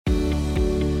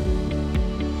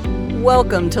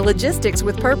Welcome to Logistics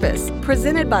with Purpose,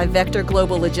 presented by Vector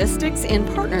Global Logistics in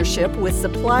partnership with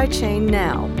Supply Chain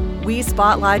Now. We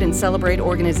spotlight and celebrate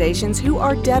organizations who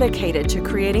are dedicated to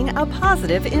creating a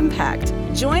positive impact.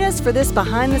 Join us for this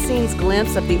behind-the-scenes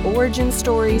glimpse of the origin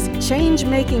stories,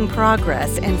 change-making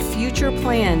progress, and future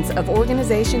plans of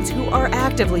organizations who are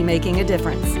actively making a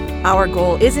difference. Our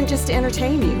goal isn't just to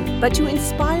entertain you, but to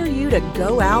inspire you to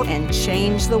go out and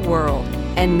change the world.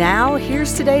 And now,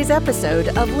 here's today's episode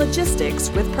of Logistics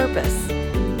with Purpose.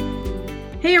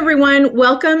 Hey everyone,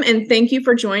 welcome and thank you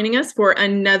for joining us for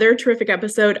another terrific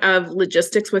episode of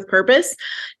Logistics with Purpose.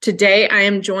 Today I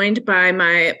am joined by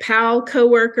my pal,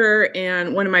 coworker,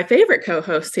 and one of my favorite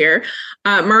co-hosts here,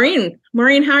 Maureen.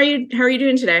 Maureen, how are you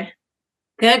doing today?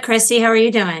 Good, Christy. How are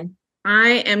you doing?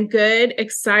 I am good.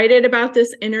 Excited about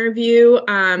this interview.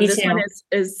 This one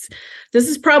this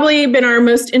has probably been our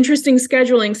most interesting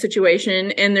scheduling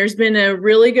situation, and there's been a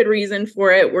really good reason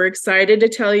for it. We're excited to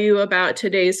tell you about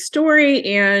today's story,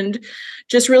 and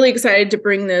just really excited to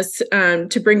bring this,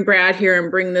 to bring Brad here and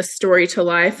bring this story to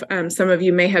life. Some of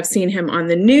you may have seen him on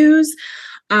the news,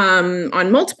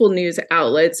 on multiple news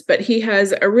outlets, but he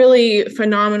has a really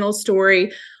phenomenal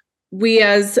story. We,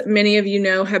 as many of you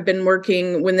know, have been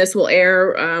working, when this will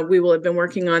air, we will have been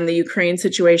working on the Ukraine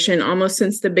situation almost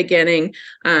since the beginning.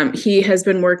 He has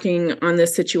been working on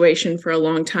this situation for a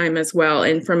long time as well,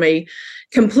 and from a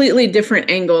completely different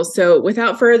angle. So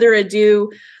without further ado,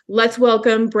 let's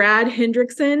welcome Brad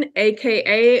Hendrickson,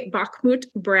 a.k.a. Bakhmut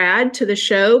Brad, to the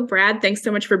show. Brad, thanks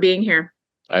so much for being here.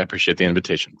 I appreciate the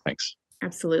invitation. Thanks.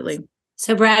 Absolutely.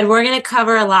 So Brad, we're going to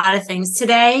cover a lot of things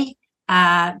today.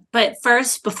 But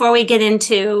first, before we get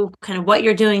into kind of what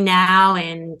you're doing now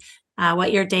and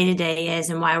what your day-to-day is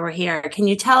and why we're here, can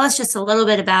you tell us just a little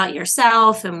bit about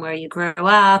yourself and where you grew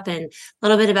up and a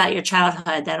little bit about your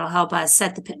childhood that'll help us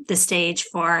set the stage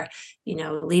for,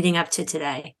 leading up to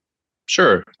today?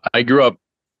 Sure. I grew up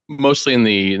mostly in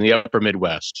the upper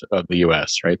Midwest of the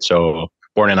U.S., right? So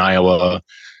born in Iowa,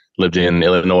 lived in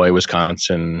Illinois,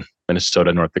 Wisconsin,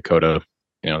 Minnesota, North Dakota,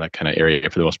 that kind of area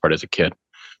for the most part as a kid.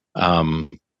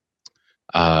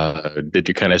 Did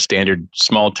your kind of standard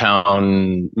small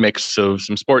town mix of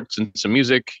some sports and some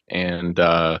music, and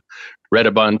read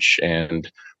a bunch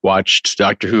and watched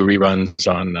Doctor Who reruns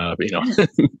on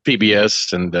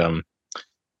PBS and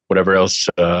whatever else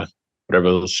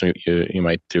you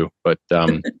might do. But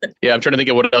yeah, I'm trying to think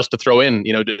of what else to throw in.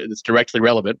 It's directly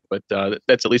relevant, but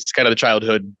that's at least kind of the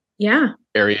childhood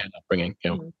area and upbringing.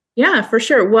 Yeah, for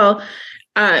sure. Well,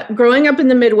 growing up in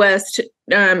the Midwest,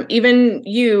 even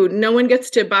no one gets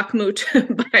to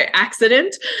Bakhmut by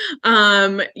accident.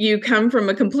 You come from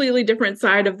a completely different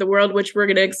side of the world, which we're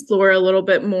going to explore a little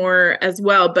bit more as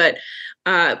well. But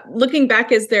looking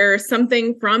back, is there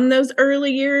something from those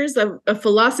early years, a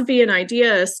philosophy, an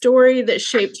idea, a story that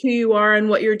shaped who you are and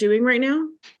what you're doing right now?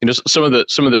 Some of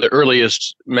the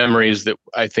earliest memories that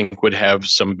I think would have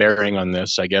some bearing on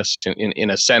this, I guess, in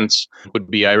a sense,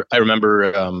 would be I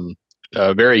remember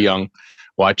very young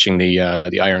watching the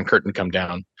Iron Curtain come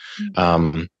down.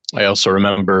 I also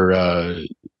remember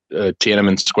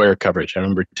Tiananmen Square coverage. I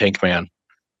remember Tank Man,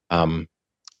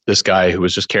 this guy who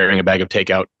was just carrying a bag of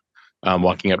takeout,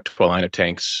 walking up to a line of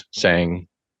tanks, saying,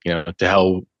 "To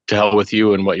hell with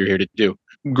you and what you're here to do."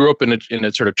 Grew up in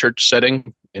a sort of church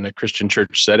setting, in a Christian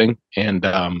church setting, and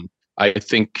I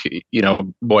think a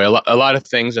lot of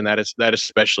things, and that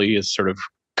especially is sort of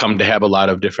come to have a lot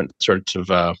of different sorts of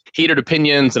heated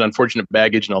opinions and unfortunate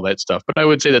baggage and all that stuff. But I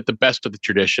would say that the best of the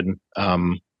tradition,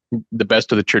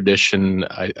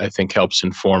 I think helps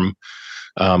inform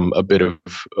a bit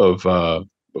of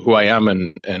who I am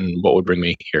and what would bring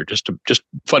me here. Just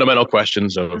fundamental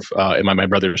questions of am I my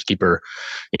brother's keeper?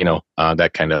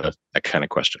 That kind of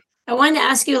question. I wanted to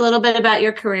ask you a little bit about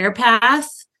your career path.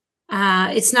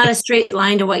 It's not a straight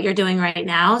line to what you're doing right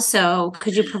now. So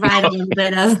could you provide a little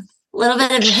bit of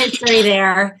history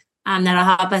there that'll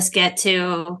help us get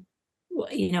to,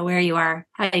 where you are,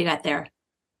 how you got there?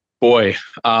 Boy.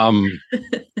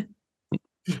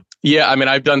 Yeah, I mean,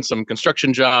 I've done some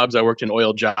construction jobs. I worked an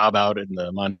oil job out in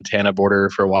the Montana border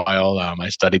for a while. I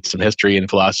studied some history and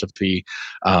philosophy.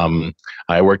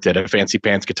 I worked at a fancy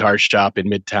pants guitar shop in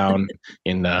Midtown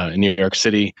in New York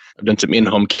City. I've done some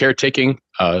in-home caretaking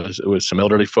with some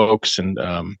elderly folks and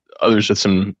others with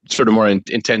some sort of more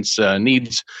intense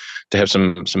needs to have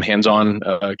some hands-on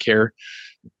care.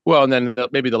 Well, and then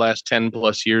maybe the last 10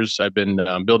 plus years, I've been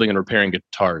building and repairing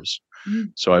guitars.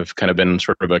 So I've kind of been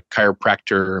sort of a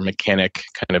chiropractor, mechanic,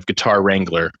 kind of guitar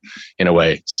wrangler in a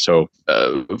way. So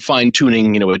fine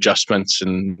tuning, adjustments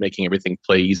and making everything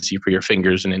play easy for your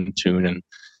fingers and in tune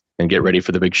and get ready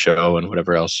for the big show and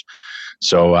whatever else.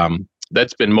 So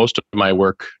that's been most of my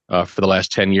work for the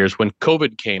last 10 years. When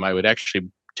COVID came, I would actually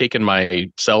taken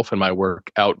myself and my work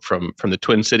out from the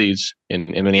Twin Cities in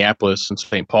Minneapolis and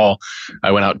St. Paul.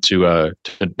 I went out to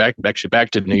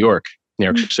back to New York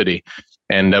City.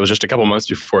 And that was just a couple months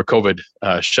before COVID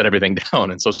shut everything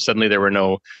down. And so suddenly there were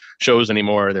no shows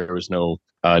anymore. There was no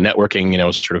networking,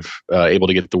 sort of able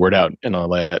to get the word out and all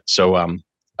that. So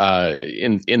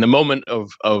in the moment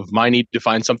of my need to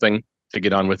find something to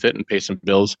get on with it and pay some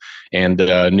bills, and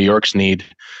New York's need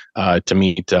to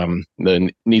meet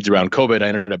the needs around COVID, I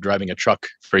ended up driving a truck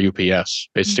for UPS.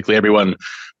 Basically, everyone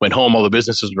went home. All the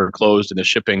businesses were closed, and the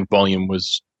shipping volume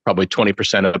was probably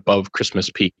 20% above Christmas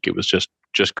peak. It was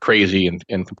just crazy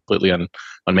and completely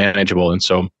unmanageable. And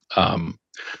so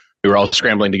we were all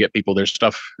scrambling to get people their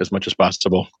stuff as much as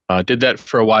possible. Did that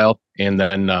for a while, and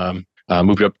then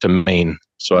moved up to Maine.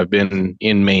 So I've been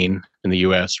in Maine in the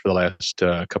U.S. for the last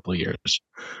couple of years.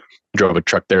 Drove a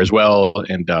truck there as well,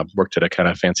 and worked at a kind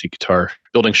of fancy guitar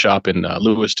building shop in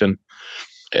Lewiston.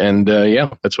 And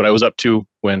that's what I was up to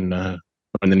when the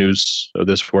news of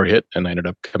this war hit, and I ended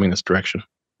up coming this direction.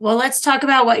 Well, let's talk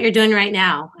about what you're doing right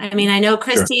now. I mean, I know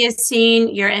Christy has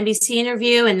seen your NBC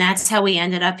interview, and that's how we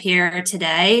ended up here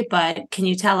today. But can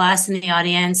you tell us in the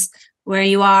audience where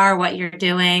you are, what you're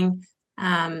doing?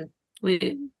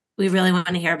 We really want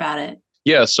to hear about it.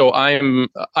 Yeah, so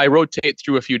I rotate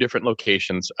through a few different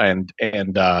locations and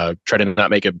try to not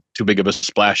make too big of a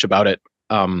splash about it.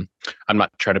 I'm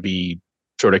not trying to be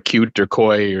sort of cute or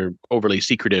coy or overly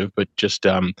secretive, but just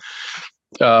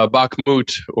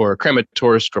Bakhmut or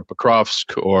Kramatorsk or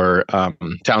Pokrovsk or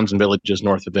towns and villages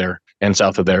north of there and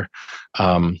south of there.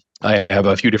 I have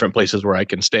a few different places where I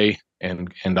can stay,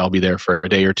 and I'll be there for a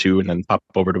day or two and then pop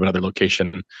over to another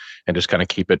location and just kind of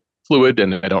keep it fluid.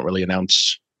 And I don't really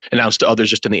announce to others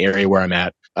just in the area where I'm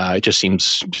at. It just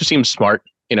seems smart.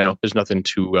 There's nothing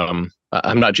too,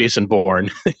 I'm not Jason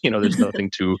Bourne, there's nothing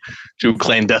too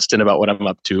clandestine about what I'm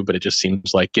up to, but it just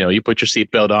seems like, you put your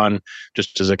seatbelt on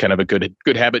just as a kind of a good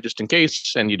habit, just in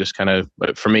case. And you just kind of,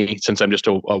 for me, since I'm just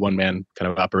a one-man kind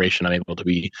of operation, I'm able to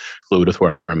be fluid with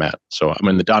where I'm at. So I'm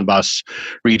in the Donbass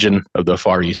region of the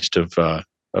far east of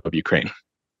Ukraine.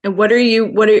 And what are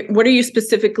you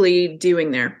specifically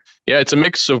doing there? Yeah, it's a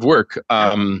mix of work.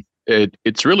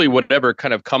 It's really whatever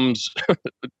kind of comes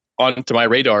onto my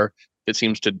radar, it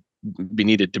seems to be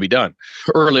needed to be done.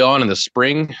 Early on in the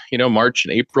spring, March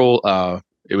and April,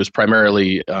 it was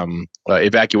primarily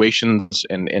evacuations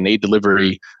and aid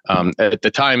delivery. At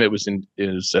the time, it was in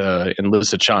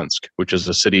Lysychansk, which is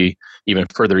a city even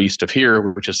further east of here,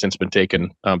 which has since been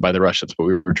taken by the Russians. But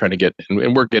we were trying to get,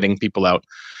 and we're getting people out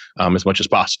as much as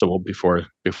possible before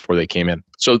they came in.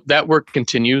 So that work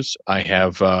continues. I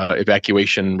have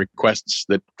evacuation requests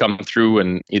that come through,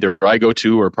 and either I go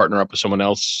to or partner up with someone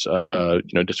else.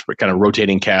 Just for kind of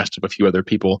rotating cast of a few other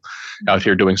people out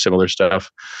here doing similar stuff.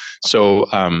 So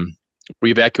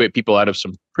we evacuate people out of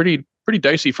some pretty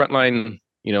dicey frontline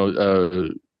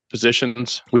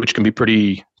positions, which can be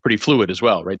pretty fluid as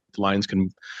well, right? The lines can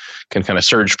kind of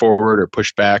surge forward or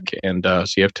push back, and so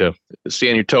you have to stay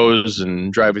on your toes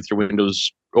and drive with your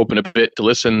windows open a bit to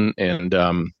listen and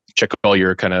check all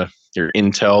your your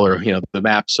intel or the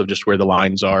maps of just where the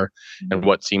lines are and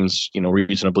what seems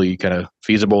reasonably kind of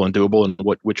feasible and doable, and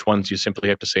which ones you simply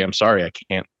have to say, I'm sorry, I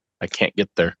can't get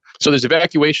there. So there's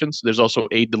evacuations. There's also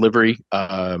aid delivery,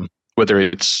 whether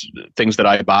it's things that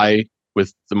I buy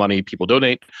with the money people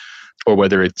donate, or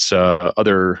whether it's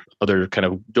other kind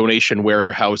of donation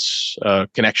warehouse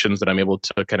connections that I'm able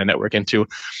to kind of network into.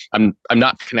 I'm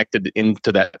not connected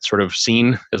into that sort of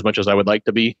scene as much as I would like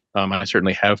to be. I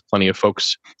certainly have plenty of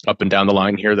folks up and down the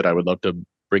line here that I would love to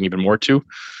bring even more to.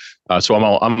 So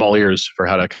I'm all ears for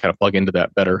how to kind of plug into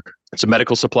that better. Some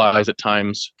medical supplies at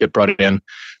times get brought in,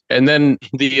 and then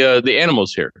the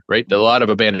animals here, right? A lot of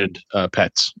abandoned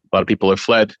pets. A lot of people have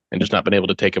fled and just not been able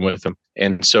to take them with them.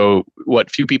 And so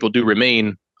what few people do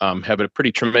remain have a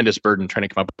pretty tremendous burden trying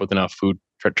to come up with enough food,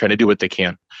 trying to do what they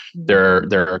can. There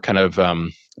are kind of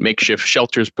makeshift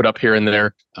shelters put up here and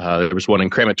there. There was one in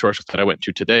Kramatorsk that I went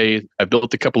to today. I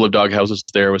built a couple of dog houses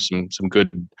there with some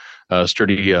good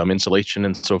sturdy insulation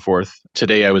and so forth.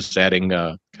 Today I was adding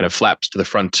kind of flaps to the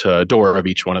front door of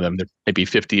each one of them. There may be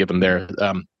 50 of them there.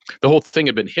 The whole thing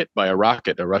had been hit by a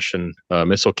rocket. A Russian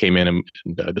missile came in and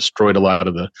destroyed a lot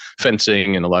of the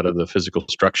fencing and a lot of the physical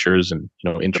structures, and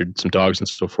injured some dogs and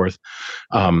so forth.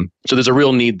 So there's a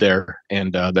real need there,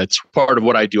 and that's part of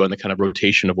what I do on the kind of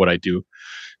rotation of what I do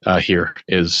here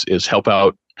is help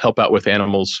out with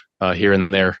animals here and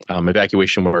there,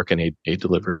 evacuation work and aid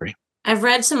delivery. I've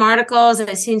read some articles and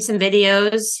I've seen some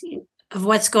videos of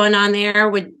what's going on there.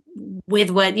 Would with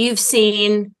what you've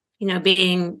seen,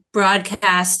 being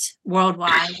broadcast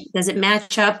worldwide, does it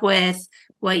match up with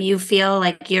what you feel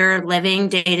like you're living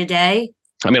day to day?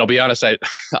 I mean, I'll be honest,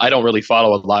 I don't really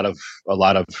follow a lot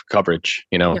of coverage,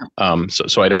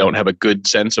 so I don't have a good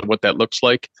sense of what that looks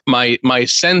like. My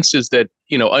sense is that,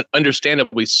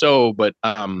 understandably so, but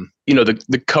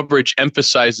the coverage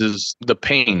emphasizes the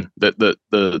pain, the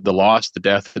loss, the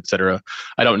death, et cetera.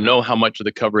 I don't know how much of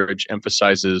the coverage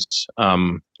emphasizes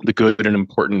the good and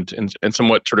important and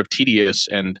somewhat sort of tedious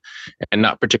and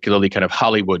not particularly kind of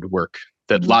Hollywood work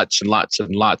that lots and lots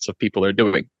and lots of people are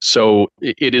doing. So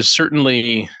it is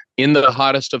certainly in the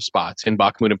hottest of spots, in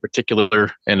Bakhmut in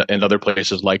particular, and other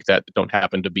places like that don't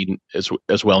happen to be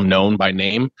as well known by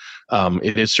name.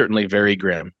 It is certainly very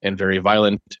grim and very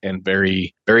violent and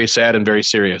very, very sad and very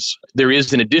serious. There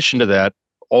is, in addition to that,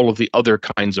 all of the other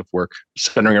kinds of work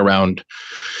centering around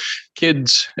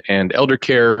kids and elder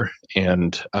care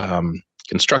and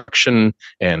construction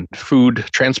and food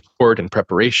transport and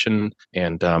preparation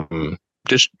and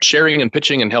just sharing and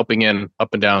pitching and helping in up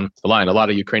and down the line. A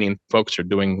lot of Ukrainian folks are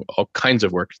doing all kinds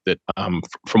of work that,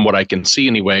 from what I can see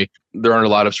anyway, there aren't a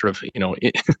lot of sort of,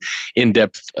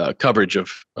 in-depth coverage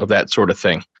of that sort of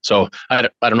thing. So I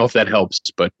don't know if that helps,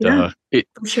 but sure.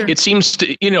 It seems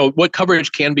to, what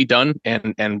coverage can be done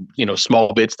and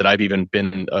small bits that I've even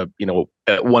been,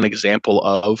 one example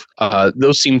of,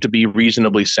 those seem to be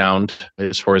reasonably sound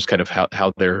as far as kind of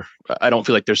how they're, I don't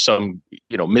feel like there's some,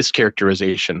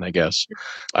 mischaracterization, I guess.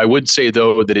 I would say,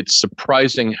 though, that it's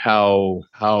surprising how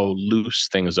loose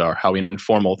things are, how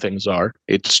informal things are.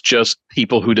 It's just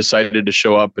people who decided to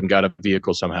show up and got a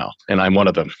vehicle somehow. And I'm one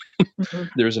of them. Mm-hmm.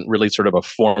 There isn't really sort of a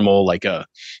formal,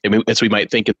 as we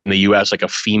might think in the US, like a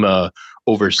FEMA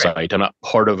oversight. Right. I'm not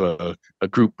part of a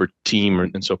group or team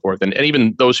and so forth. And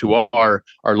even those who are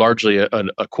largely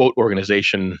a quote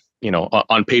organization,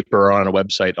 on paper or on a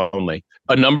website only.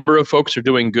 A number of folks are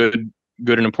doing good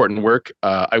and important work.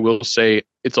 I will say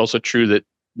it's also true that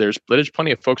there's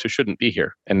plenty of folks who shouldn't be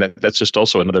here. And that's just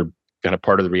also another kind of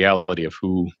part of the reality of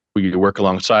who you work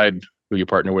alongside, who you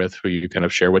partner with, who you kind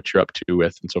of share what you're up to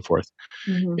with, and so forth.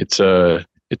 Mm-hmm.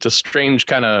 It's a strange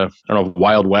kind of, I don't know,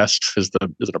 Wild West is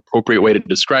an appropriate way to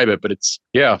describe it, but it's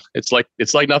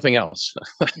like nothing else.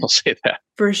 I'll say that.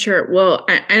 For sure. Well,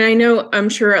 and I know, I'm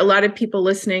sure a lot of people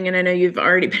listening, and I know you've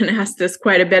already been asked this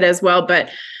quite a bit as well, but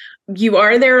you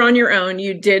are there on your own.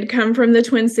 You did come from the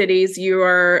Twin Cities. You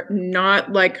are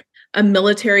not like a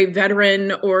military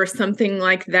veteran or something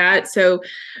like that. So,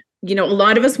 a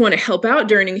lot of us want to help out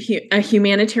during a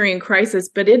humanitarian crisis,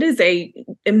 but it is a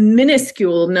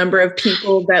minuscule number of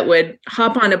people that would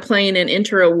hop on a plane and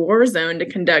enter a war zone to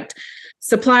conduct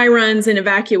supply runs and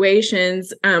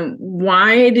evacuations.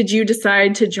 Why did you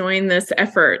decide to join this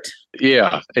effort?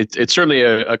 Yeah, it's certainly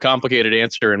a complicated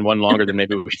answer and one longer than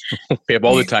maybe we have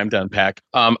all the time to unpack.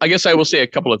 I guess I will say a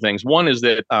couple of things. One is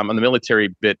that on the military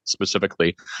bit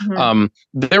specifically, mm-hmm.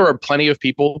 There are plenty of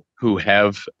people who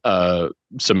have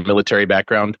some military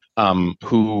background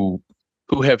who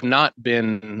have not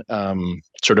been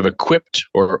sort of equipped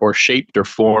or shaped or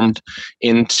formed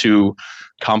into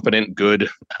competent, good,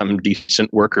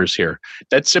 decent workers here.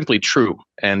 That's simply true.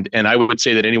 And I would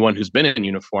say that anyone who's been in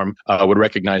uniform would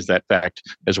recognize that fact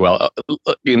as well.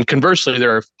 And conversely,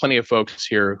 there are plenty of folks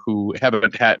here who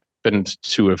haven't happened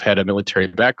to have had a military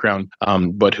background,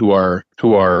 but who are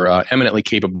eminently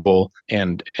capable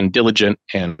and diligent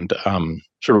and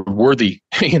sort of worthy,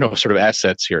 sort of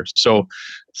assets here. So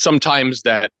sometimes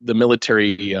that the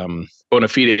military bona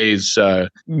fides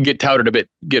get touted a bit,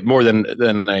 get more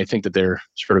than I think that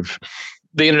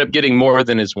they ended up getting more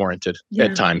than is warranted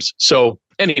at times. So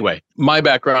anyway, my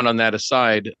background on that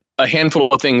aside, a handful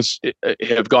of things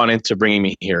have gone into bringing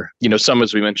me here. Some,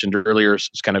 as we mentioned earlier, is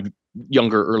kind of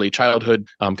younger, early childhood,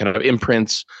 kind of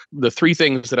imprints. The three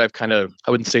things that I've kind of,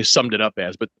 I wouldn't say summed it up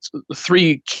as, but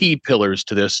three key pillars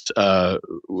to this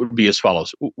would be as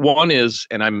follows. One is,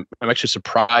 and I'm actually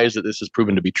surprised that this has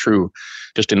proven to be true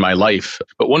just in my life,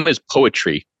 but one is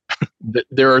poetry.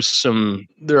 There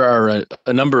are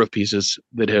a number of pieces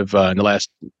that have in the last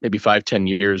maybe 5-10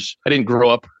 years. I didn't grow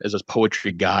up as a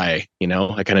poetry guy,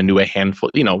 I kind of knew a handful.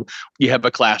 You have a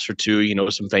class or two,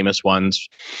 some famous ones.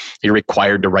 You're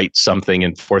required to write something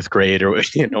in 4th grade or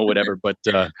whatever. But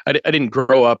I didn't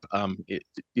grow up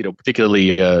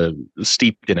particularly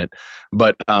steeped in it.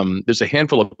 But there's a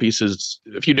handful of pieces.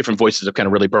 A few different voices have kind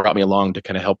of really brought me along to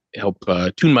kind of help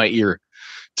tune my ear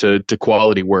to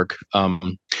quality work.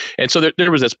 And so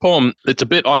there was this poem that's a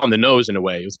bit on the nose in a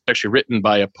way. It was actually written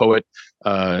by a poet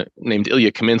named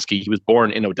Ilya Kaminsky. He was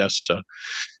born in Odessa.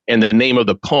 And the name of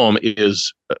the poem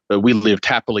is We Lived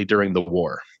Happily During the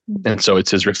War. And so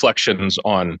it's his reflections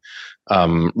on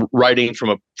writing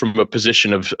from a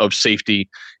position of safety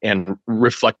and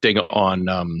reflecting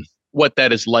on what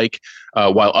that is like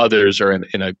while others are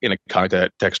in a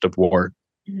context of war.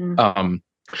 Mm-hmm.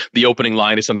 The opening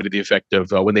line is something to the effect of,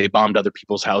 when they bombed other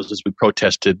people's houses, we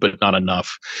protested, but not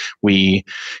enough. We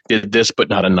did this, but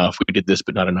not enough. We did this,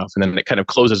 but not enough. And then it kind of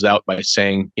closes out by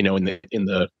saying, in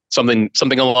the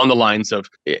something along the lines of,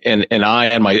 and I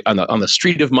and my on the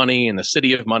street of money, in the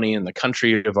city of money, in the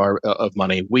country of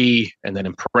money, we, and then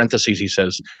in parentheses he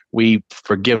says, we,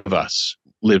 forgive us,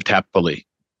 lived happily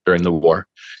during the war.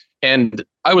 And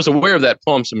I was aware of that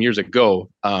poem some years ago,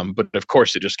 but of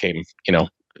course it just came,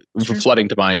 sure, flooding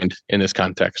to mind in this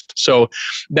context. So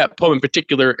that poem in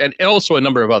particular, and also a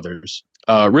number of others,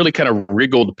 really kind of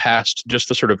wriggled past just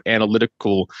the sort of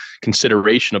analytical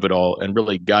consideration of it all and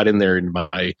really got in there in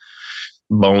my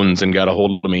bones and got a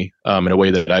hold of me in a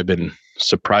way that I've been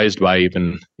surprised by,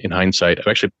 even in hindsight. I've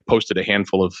actually posted a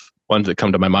handful of ones that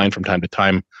come to my mind from time to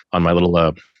time on my little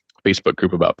Facebook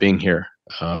group about being here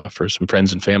for some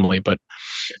friends and family. But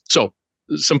so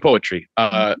some poetry.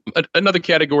 Another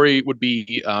category would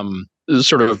be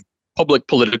sort of public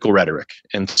political rhetoric.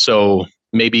 And so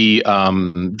maybe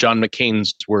John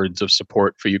McCain's words of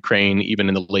support for Ukraine, even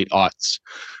in the late aughts.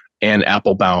 Anne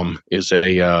Applebaum is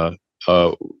a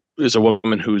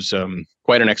woman who's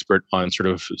quite an expert on sort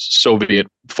of Soviet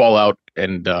fallout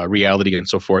and reality and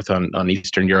so forth on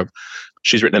Eastern Europe.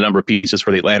 She's written a number of pieces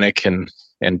for The Atlantic and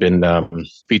been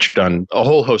featured on a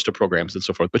whole host of programs and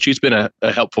so forth. But she's been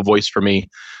a helpful voice for me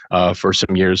for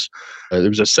some years. There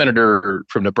was a senator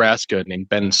from Nebraska named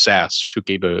Ben Sass who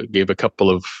gave a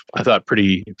couple of, I thought,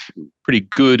 pretty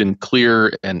good and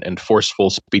clear and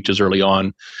forceful speeches early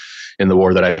on in the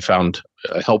war that I found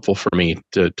helpful for me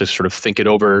to sort of think it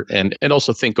over and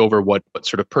also think over what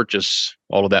sort of purchase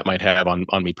all of that might have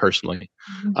on me personally.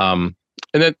 Mm-hmm.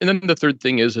 And then the third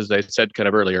thing is, as I said kind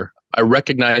of earlier, I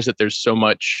recognize that there's so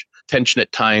much tension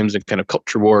at times and kind of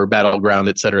culture war, battleground,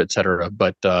 et cetera, et cetera.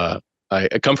 But I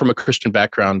come from a Christian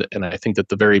background, and I think that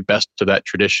the very best of that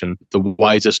tradition, the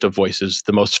wisest of voices,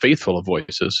 the most faithful of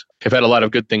voices, have had a lot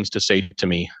of good things to say to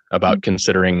me about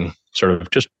considering sort of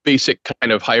just basic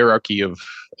kind of hierarchy of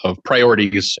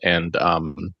priorities and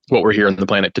what we're here on the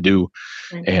planet to do,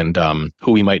 and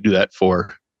who we might do that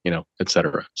for, et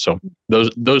cetera. So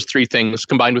those three things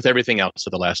combined with everything else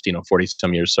of the last, 40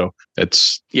 some years. So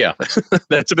that's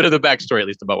a bit of the backstory, at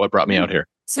least, about what brought me out here.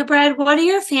 So Brad, what do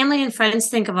your family and friends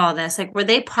think of all this? Like, were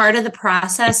they part of the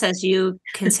process as you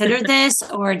considered this,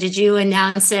 or did you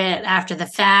announce it after the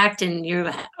fact and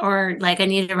I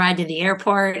need to ride to the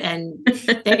airport and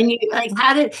then you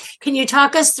can you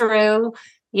talk us through,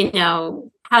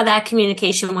 how that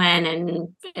communication went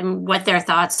and what their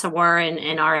thoughts were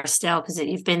and are still, because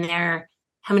you've been there.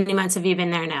 How many months have you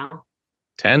been there now?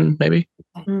 10, maybe.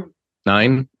 Okay.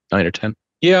 9 or 10.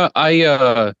 Yeah,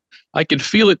 I could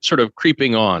feel it sort of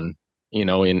creeping on,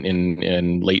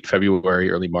 in late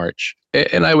February, early March.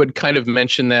 And I would kind of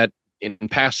mention that in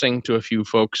passing to a few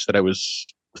folks that I was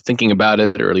thinking about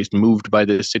it, or at least moved by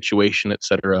this situation, et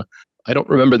cetera. I don't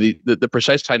remember the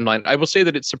precise timeline. I will say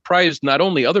that it surprised not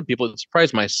only other people, it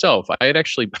surprised myself. I had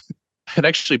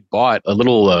actually bought a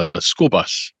little school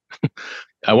bus.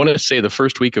 I want to say the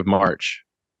first week of March.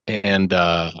 And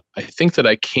I think that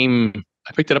I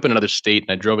picked it up in another state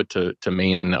and I drove it to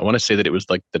Maine. I want to say that it was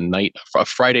like a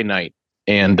Friday night.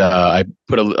 And I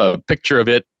put a picture of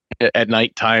it at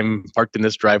nighttime, parked in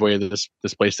this driveway of this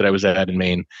place that I was at in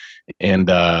Maine. And,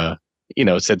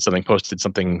 posted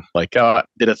something like,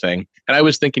 did a thing. And I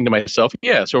was thinking to myself,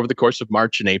 so over the course of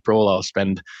March and April, I'll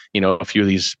spend, a few of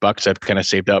these bucks I've kind of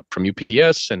saved up from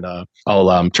UPS, and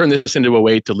I'll turn this into a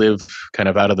way to live kind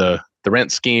of out of the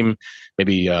rent scheme,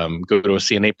 maybe go to a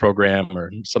CNA program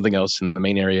or something else in the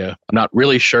Maine area. I'm not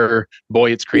really sure.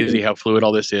 Boy, it's crazy how fluid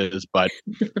all this is, but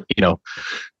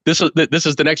this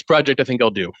is the next project I think I'll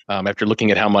do after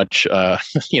looking at how much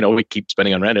we keep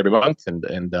spending on rent every month,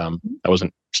 and I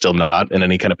wasn't still not in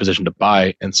any kind of position to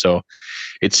buy, and so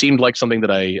it seemed like something that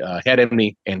I had in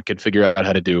me and could figure out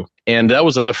how to do. And that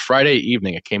was a Friday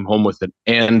evening. I came home with it,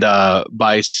 and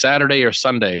by Saturday or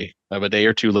Sunday of a day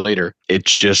or two later, it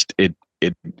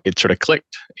sort of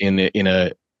clicked in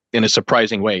a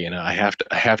surprising way. I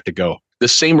have to go. The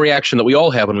same reaction that we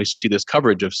all have when we see this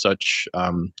coverage of such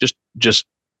just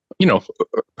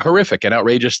horrific and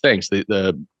outrageous things,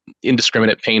 the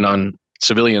indiscriminate pain on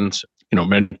civilians,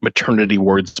 maternity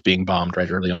wards being bombed right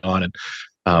early on,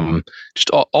 and just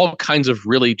all kinds of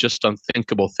really just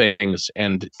unthinkable things.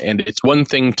 And it's one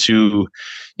thing to,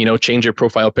 change your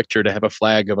profile picture to have a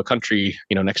flag of a country,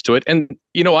 next to it. And,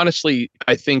 honestly,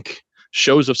 I think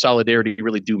shows of solidarity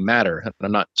really do matter. And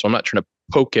I'm not trying to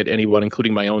poke at anyone,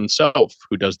 including my own self,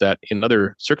 who does that in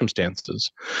other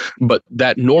circumstances. But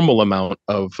that normal amount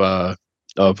of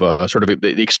sort of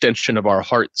the extension of our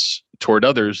hearts toward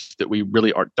others, that we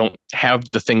really don't have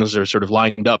the things that are sort of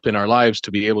lined up in our lives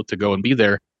to be able to go and be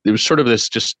there. There was sort of this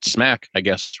just smack, I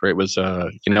guess, where it was,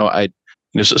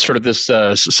 sort of this,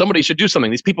 somebody should do something.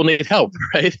 These people need help,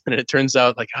 right? And it turns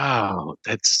out like,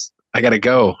 I got to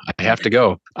go. I have to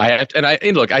go.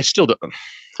 I still don't.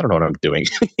 I don't know what I'm doing,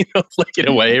 like in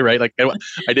a way, right? Like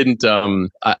I didn't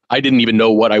even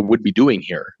know what I would be doing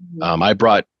here. I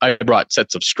brought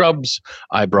sets of scrubs.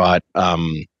 I brought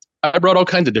all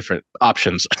kinds of different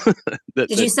options.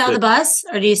 Did you sell the bus,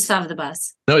 or do you still have the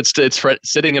bus? No, it's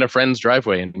sitting in a friend's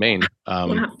driveway in Maine.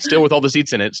 Wow. Still with all the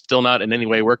seats in it, still not in any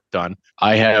way worked on.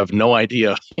 I have no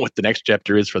idea what the next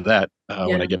chapter is for that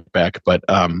when I get back. But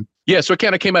yeah, so it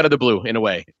kind of came out of the blue in a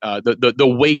way.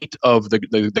 The weight of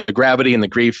the gravity and the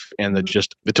grief and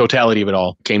the totality of it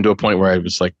all came to a point where I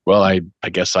was like, well, I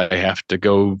guess I have to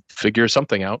go figure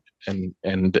something out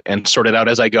and sort it out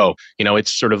as I go.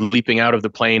 It's sort of leaping out of the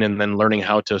plane and then learning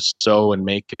how to sew and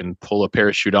make and pull a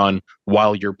parachute on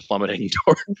while you're plummeting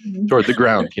toward the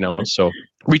ground. So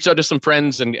reached out to some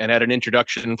friends and had an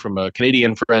introduction from a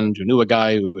Canadian friend who knew a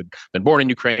guy who had been born in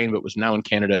Ukraine but was now in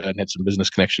Canada and had some business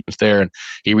connections there. And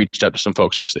he reached out to some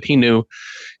folks that he knew.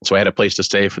 So I had a place to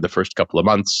stay for the first couple of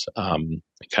months, kind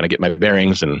of get my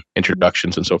bearings and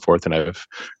introductions and so forth. And I've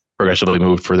progressively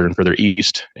moved further and further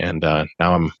east. And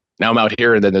now I'm out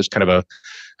here, and then there's kind of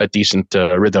a decent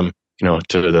rhythm,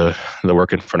 to the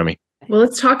work in front of me. Well,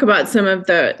 let's talk about some of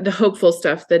the hopeful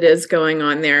stuff that is going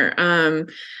on there.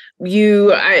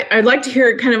 I'd like to hear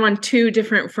it kind of on two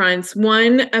different fronts.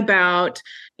 One about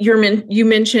you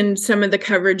mentioned some of the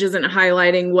coverage isn't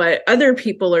highlighting what other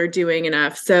people are doing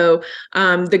enough. So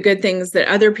the good things that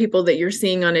other people that you're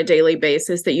seeing on a daily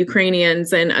basis, that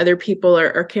Ukrainians and other people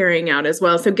are carrying out as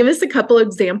well. So give us a couple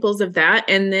examples of that.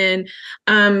 And then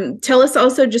tell us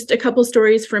also just a couple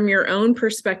stories from your own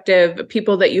perspective,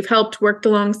 people that you've helped, worked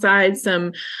alongside,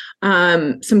 some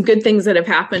good things that have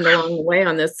happened along the way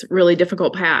on this really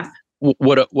difficult path.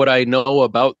 What I know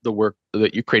about the work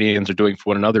that Ukrainians are doing for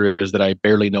one another is that I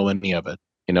barely know any of it.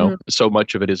 So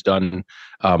much of it is done.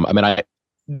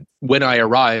 When I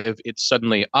arrive, it's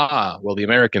suddenly, the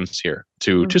Americans here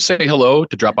to say hello,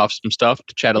 to drop off some stuff,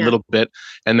 to chat a little bit,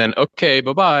 and then okay,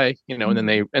 bye-bye,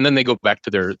 and then they go back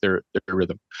to their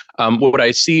rhythm. What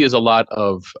I see is a lot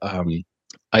of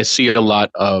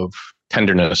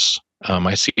tenderness.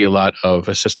 I see a lot of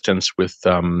assistance with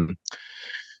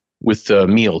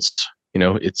meals.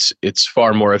 It's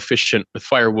far more efficient with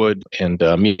firewood and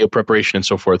meal preparation and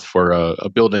so forth for a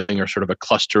building or sort of a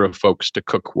cluster of folks to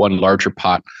cook one larger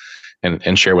pot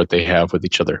and share what they have with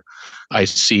each other. I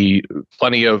see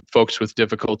plenty of folks with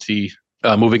difficulty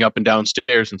moving up and down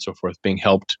stairs and so forth being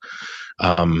helped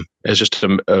as just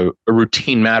a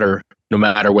routine matter, no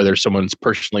matter whether someone's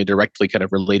personally directly kind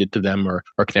of related to them or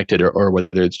connected, or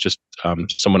whether it's just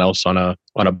someone else on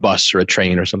a bus or a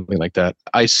train or something like that.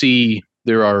 I see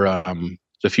there are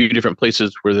a few different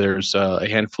places where there's a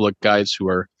handful of guys who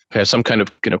have some kind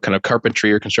of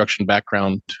carpentry or construction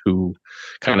background who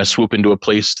kind of swoop into a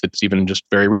place that's even just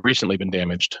very recently been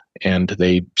damaged, and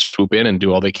they swoop in and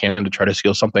do all they can to try to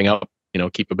seal something up.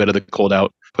 Keep a bit of the cold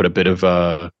out, put a bit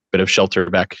of shelter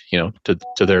back, to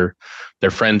their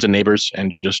friends and neighbors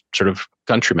and just sort of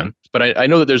countrymen. But I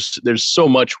know that there's so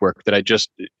much work that I just,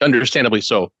 understandably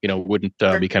so, wouldn't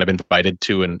be kind of invited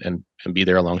to and be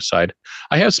there alongside.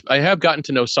 I have gotten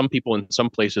to know some people in some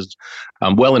places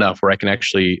well enough where I can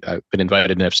actually, I've been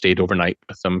invited and have stayed overnight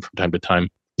with them from time to time.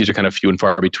 These are kind of few and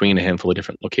far between, a handful of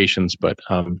different locations, but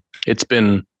it's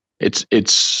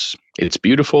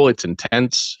beautiful. It's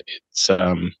intense. It's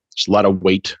there's a lot of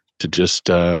weight to just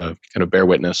kind of bear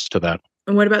witness to that.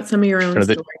 And what about some of your own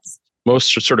stories?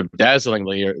 Most sort of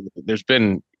dazzlingly, there's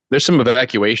some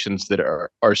evacuations that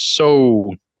are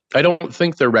so, I don't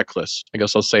think they're reckless. I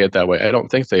guess I'll say it that way. I don't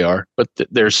think they are, but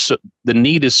the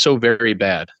need is so very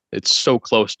bad. It's so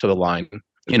close to the line.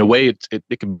 In a way,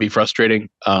 it can be frustrating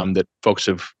that folks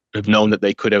have known that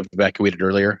they could have evacuated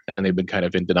earlier, and they've been kind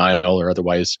of in denial or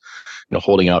otherwise,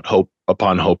 holding out hope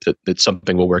upon hope that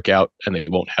something will work out and they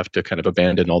won't have to kind of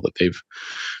abandon all that they've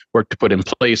worked to put in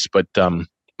place. But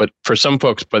for some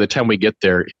folks, by the time we get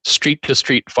there, street to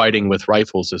street fighting with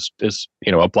rifles is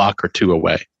a block or two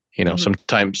away.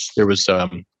 Sometimes there was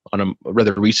on a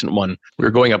rather recent one, we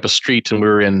were going up a street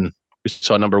and we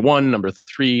saw number 1, number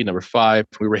 3, number 5.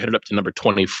 We were headed up to number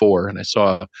 24, and I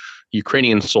saw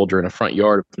Ukrainian soldier in a front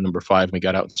yard of number 5. And we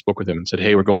got out and spoke with him and said,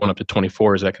 hey, we're going up to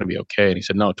 24. Is that going to be okay? And he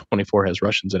said, no, 24 has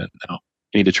Russians in it now.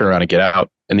 You need to turn around and get out.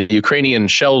 And the Ukrainian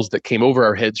shells that came over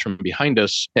our heads from behind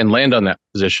us and land on that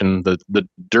position, the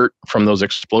dirt from those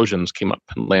explosions came up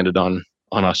and landed on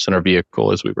us in our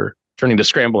vehicle as we were turning to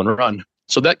scramble and run.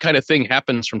 So that kind of thing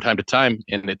happens from time to time,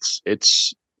 and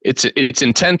it's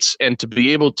intense. And to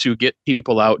be able to get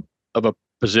people out of a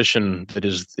position that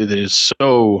is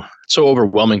so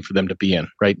overwhelming for them to be in,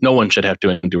 right? No one should have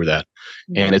to endure that.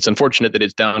 And it's unfortunate that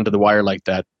it's down to the wire like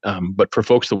that. But for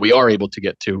folks that we are able to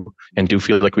get to and do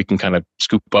feel like we can kind of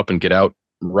scoop up and get out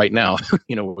right now,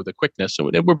 with a quickness. So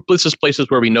this is places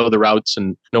where we know the routes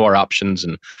and know our options,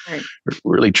 and we're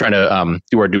really trying to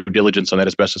do our due diligence on that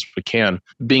as best as we can.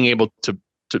 Being able to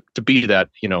be that,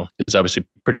 is obviously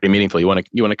pretty meaningful. You want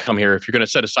to come here, if you're going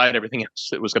to set aside everything else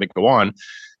that was going to go on,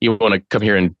 you want to come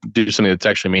here and do something that's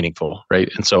actually meaningful,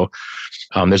 right? And so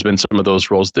there's been some of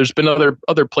those roles. There's been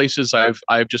other places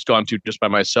I've just gone to just by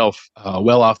myself,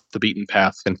 well off the beaten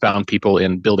path, and found people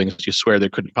in buildings you swear there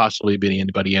couldn't possibly be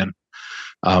anybody in,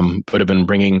 but have been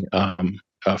bringing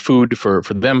food for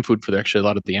them, food for actually a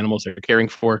lot of the animals they're caring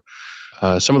for.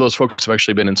 Some of those folks have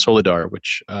actually been in Solidar,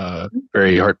 which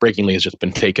very heartbreakingly has just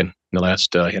been taken in the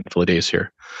last handful of days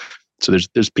here. So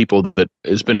there's people that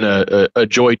has been a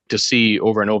joy to see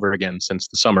over and over again since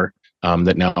the summer,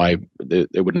 that now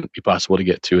it wouldn't be possible to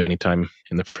get to anytime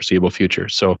in the foreseeable future.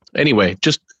 So anyway,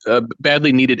 just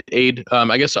badly needed aid.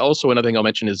 I guess also another thing I'll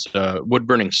mention is wood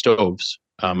burning stoves.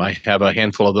 I have a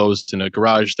handful of those in a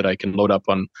garage that I can load up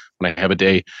on when I have a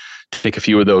day. Take a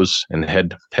few of those and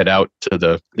head out to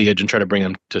the edge and try to bring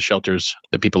them to shelters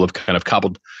that people have kind of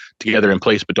cobbled together in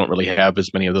place, but don't really have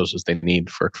as many of those as they need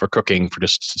for cooking, for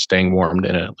just staying warmed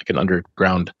in an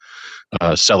underground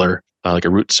cellar, like a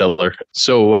root cellar.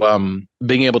 So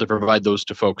being able to provide those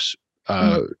to folks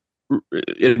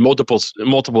in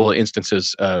multiple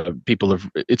instances, people have.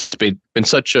 It's been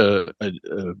such a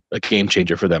game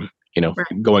changer for them.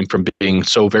 Going from being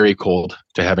so very cold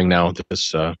to having now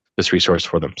this resource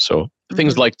for them. So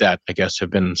things like that, I guess, have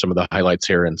been some of the highlights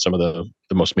here and some of the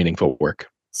most meaningful work.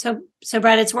 So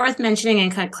Brett, it's worth mentioning and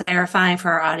kind of clarifying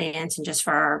for our audience and just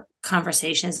for our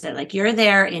conversations that you're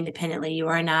there independently. You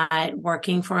are not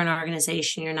working for an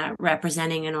organization. You're not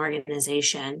representing an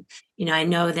organization. I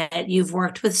know that you've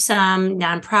worked with some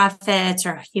nonprofits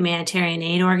or humanitarian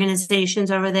aid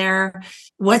organizations over there.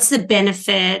 What's the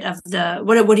benefit of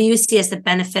what do you see as the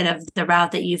benefit of the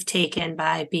route that you've taken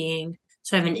by being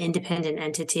sort of an independent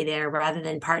entity there rather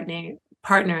than partnering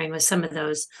with some of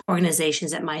those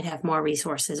organizations that might have more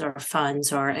resources or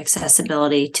funds or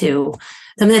accessibility to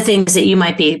some of the things that you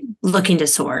might be looking to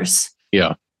source?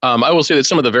 Yeah. I will say that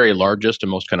some of the very largest and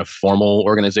most kind of formal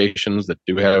organizations that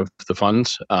do have the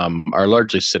funds are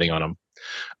largely sitting on them.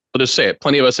 I'll just say it.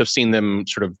 Plenty of us have seen them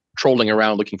sort of trolling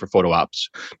around looking for photo ops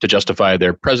to justify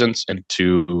their presence and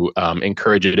to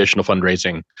encourage additional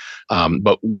fundraising.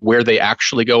 But where they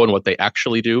actually go and what they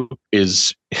actually do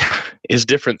is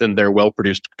different than their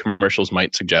well-produced commercials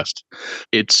might suggest.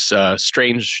 It's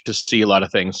strange to see a lot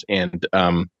of things. And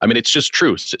it's just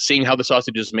true. Seeing how the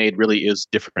sausage is made really is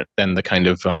different than the kind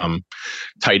of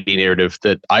tidy narrative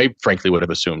that I frankly would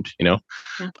have assumed, Yeah.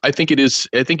 I think it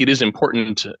is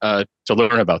important to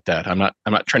learn about that. I'm not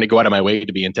trying to go out of my way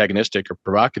to be antagonistic or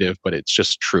provocative, but it's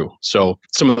just true. So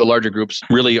some of the larger groups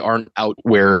really aren't out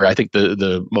where I think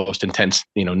the most intense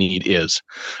need is.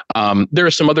 There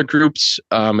are some other groups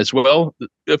as well.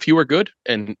 A few are good,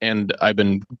 and I've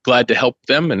been glad to help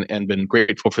them and been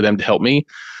grateful for them to help me.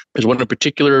 There's one in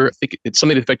particular, I think it's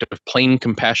something to the effect of Plain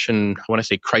Compassion, I want to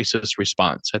say Crisis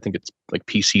Response. I think it's like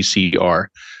PCCR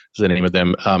is the name of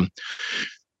them.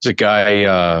 There's a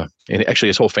guy, and actually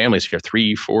his whole family's here,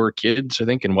 3-4 kids, I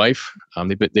think, and wife.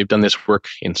 They've done this work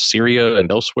in Syria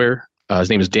and elsewhere. His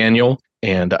name is Daniel,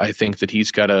 and I think that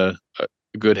he's got a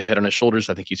good head on his shoulders.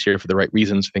 I think he's here for the right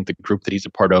reasons. I think the group that he's a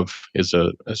part of is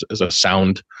a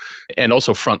sound and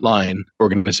also frontline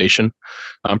organization.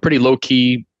 Pretty low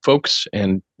key folks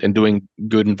and doing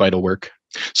good and vital work.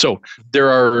 So there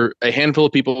are a handful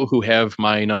of people who have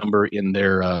my number in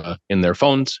their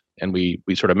phones, and we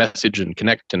sort of message and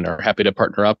connect and are happy to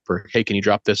partner up, or, hey, can you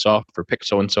drop this off, or pick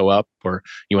so-and-so up, or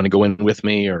you want to go in with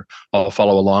me, or I'll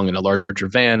follow along in a larger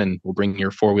van and we'll bring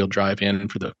your 4-wheel drive in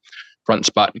for the front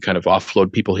spot and kind of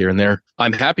offload people here and there.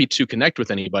 I'm happy to connect with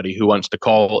anybody who wants to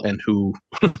call and who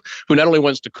not only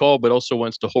wants to call, but also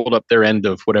wants to hold up their end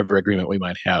of whatever agreement we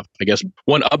might have. I guess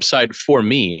one upside for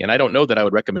me, and I don't know that I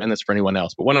would recommend this for anyone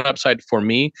else, but one upside for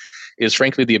me is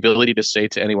frankly the ability to say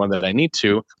to anyone that I need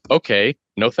to, okay,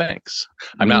 no thanks.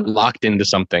 I'm not locked into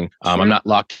something. I'm not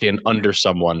locked in under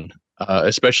someone.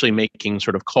 especially making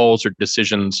sort of calls or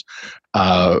decisions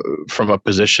from a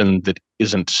position that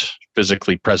isn't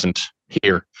physically present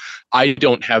here. I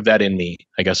don't have that in me.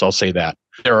 I guess I'll say that.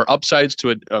 There are upsides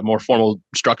to a more formal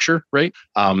structure, right?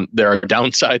 There are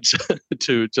downsides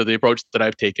to the approach that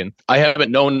I've taken. I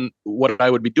haven't known what I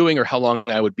would be doing or how long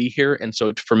I would be here, and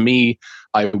so for me,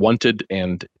 I wanted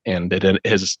and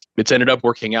it's ended up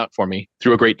working out for me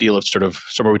through a great deal of sort of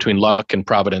somewhere between luck and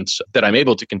providence that I'm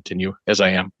able to continue as I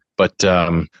am. But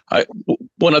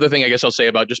one other thing I guess I'll say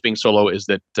about just being solo is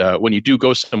that when you do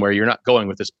go somewhere, you're not going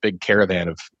with this big caravan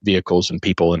of vehicles and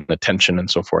people and attention and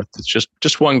so forth. It's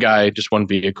just one guy, just one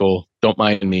vehicle. Don't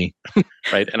mind me,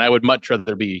 right? And I would much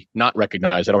rather be not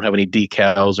recognized. I don't have any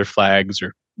decals or flags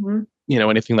or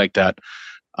anything like that.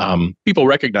 People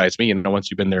recognize me, once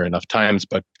you've been there enough times,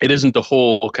 but it isn't the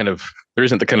whole there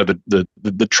isn't the kind of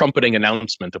the trumpeting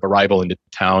announcement of arrival into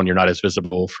town. You're not as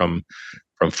visible from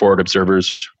forward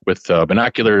observers with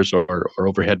binoculars or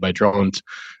overhead by drones.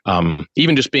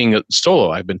 Even just being a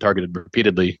solo, I've been targeted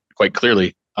repeatedly, quite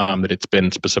clearly, that it's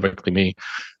been specifically me.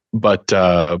 But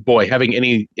boy, having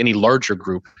any larger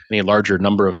group, any larger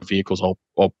number of vehicles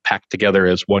all packed together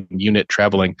as one unit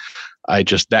traveling,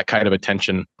 that kind of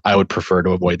attention, I would prefer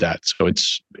to avoid that. So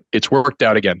it's worked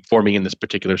out again for me in this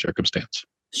particular circumstance.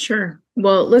 Sure.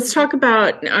 Well, let's talk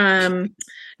about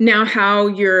now how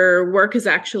your work is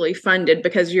actually funded,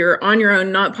 because you're on your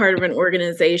own, not part of an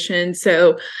organization.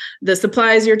 So the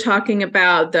supplies you're talking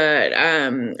about, I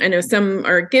know some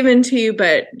are given to you,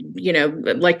 but,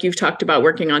 like you've talked about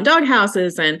working on dog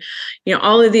houses and,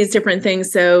 all of these different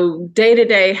things. So day to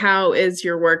day, how is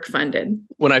your work funded?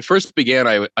 When I first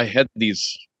began, I had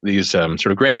these sort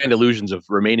of grand illusions of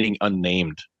remaining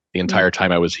unnamed the entire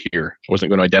time I was here. I wasn't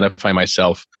going to identify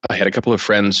myself. I had a couple of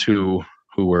friends who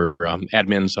were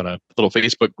admins on a little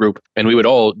Facebook group, and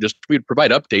we'd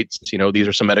provide updates. These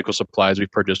are some medical supplies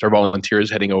we've purchased. Our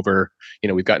volunteers heading over.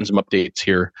 We've gotten some updates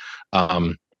here.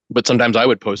 But sometimes I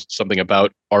would post something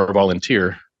about our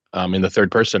volunteer in the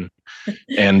third person,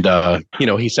 and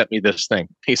he sent me this thing.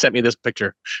 He sent me this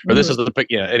picture, or this is the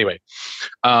picture. Yeah. Anyway,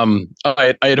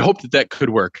 I had hoped that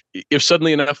could work. If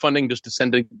suddenly enough funding just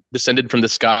descended from the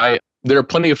sky, there are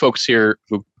plenty of folks here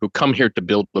who come here to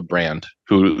build a brand,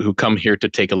 who come here to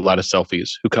take a lot of selfies,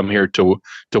 who come here to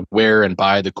wear and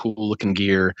buy the cool looking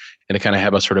gear and to kind of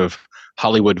have a sort of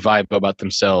Hollywood vibe about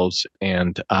themselves,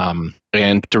 and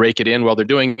to rake it in while they're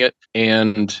doing it,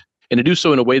 and to do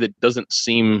so in a way that doesn't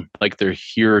seem like they're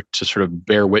here to sort of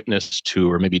bear witness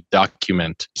to or maybe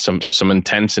document some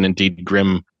intense and indeed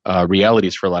grim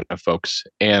realities for a lot of folks.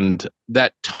 And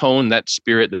that tone, that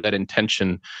spirit, that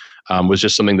intention was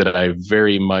just something that I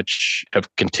very much have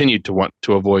continued to want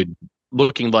to avoid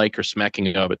looking like or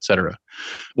smacking of, et cetera.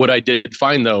 What I did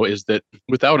find, though, is that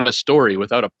without a story,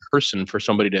 without a person for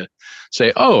somebody to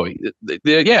say, oh,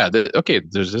 okay,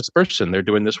 there's this person, they're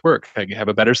doing this work, I have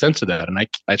a better sense of that, and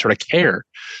I sort of care.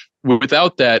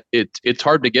 Without that, it's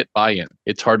hard to get buy-in.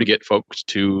 It's hard to get folks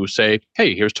to say,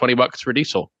 hey, here's $20 for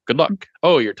diesel. Good luck.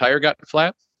 Oh, your tire got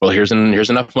flat? Well, here's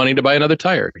enough money to buy another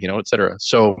tire, et cetera.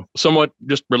 So somewhat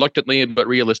just reluctantly, but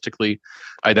realistically,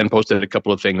 I then posted a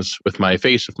couple of things with my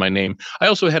face, with my name. I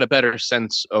also had a better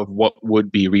sense of what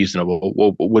would be reasonable,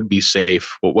 what would be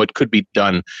safe, what could be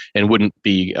done and wouldn't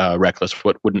be reckless,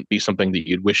 what wouldn't be something that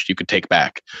you'd wish you could take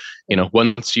back.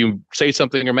 Once you say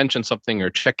something or mention something or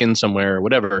check in somewhere or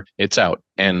whatever, it's out.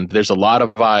 And there's a lot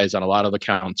of eyes on a lot of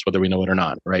accounts, whether we know it or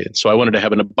not, right? And so I wanted to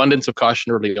have an abundance of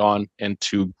caution early on and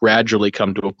to gradually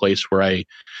come to a place where I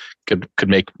could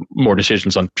make more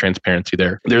decisions on transparency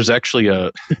there. There's actually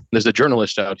there's a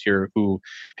journalist out here who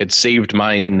had saved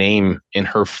my name in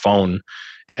her phone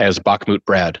as Bakhmut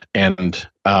Brad. And,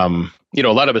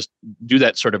 a lot of us do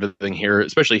that sort of a thing here,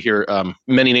 especially here.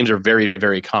 Many names are very,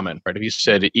 very common, right? If you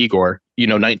said Igor,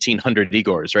 1900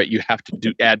 Igors, right? You have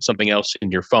to add something else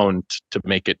in your phone to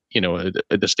make it,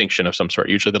 a distinction of some sort,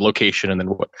 usually the location and then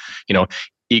what,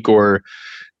 Igor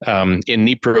in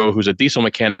Dnipro, who's a diesel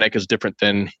mechanic, is different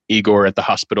than Igor at the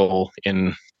hospital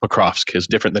in Pokrovsk, is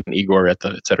different than Igor at the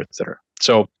et cetera, et cetera.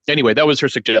 So anyway, that was her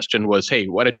suggestion was, hey,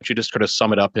 why don't you just kind of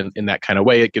sum it up in that kind of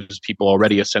way? It gives people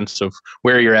already a sense of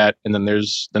where you're at. And then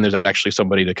there's actually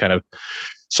somebody to kind of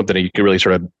something that you could really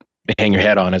sort of hang your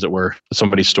hat on, as it were,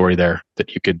 somebody's story there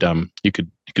that you could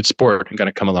support and kind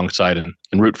of come alongside and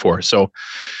root for. So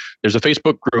there's a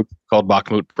Facebook group called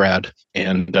Bakhmut Brad.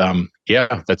 And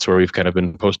that's where we've kind of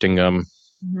been posting a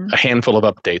handful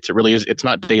of updates. It really is. It's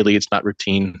not daily. It's not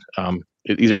routine.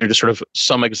 These are just sort of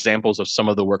some examples of some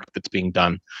of the work that's being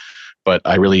done. But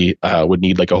I really would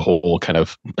need like a whole kind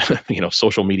of,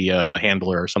 social media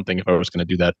handler or something if I was going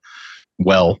to do that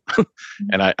well.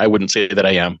 And I wouldn't say that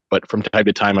I am, but from time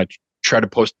to time, I try to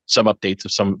post some updates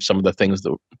of some of the things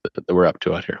that we're up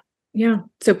to out here. Yeah.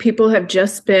 So people have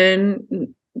just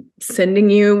been sending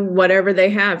you whatever they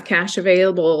have cash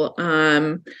available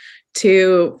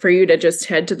for you to just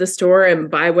head to the store and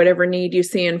buy whatever need you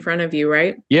see in front of you,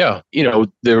 right? Yeah.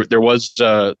 There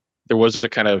was a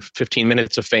kind of 15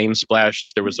 minutes of fame splash.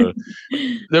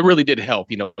 That really did help,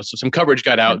 so some coverage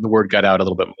got out and the word got out a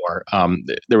little bit more.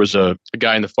 There was a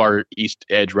guy in the far east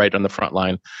edge, right on the front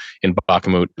line in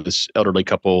Bakhmut. This elderly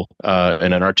couple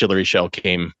and an artillery shell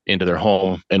came into their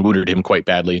home and wounded him quite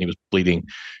badly, and he was bleeding.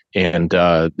 And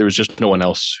there was just no one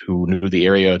else who knew the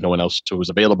area, no one else who was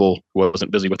available, who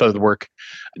wasn't busy with other work.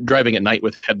 Driving at night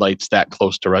with headlights that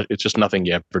close to Russia, it's just nothing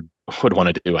you ever would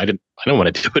want to do. I don't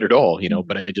want to do it at all,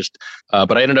 but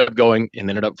but I ended up going and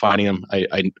ended up finding them.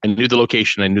 I knew the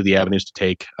location, I knew the avenues to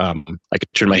take. I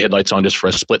could turn my headlights on just for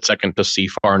a split second to see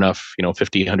far enough,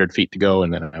 50, 100 feet to go,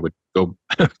 and then I would go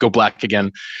black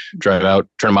again, drive out,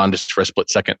 turn them on just for a split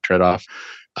second, turn it off.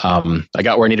 I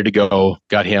got where I needed to go,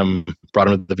 got him, brought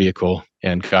him to the vehicle,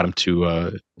 and got him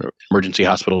to emergency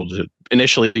hospital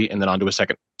initially, and then onto a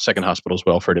second hospital as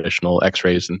well for additional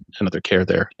x-rays and other care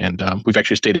there. And we've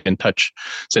actually stayed in touch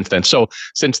since then. So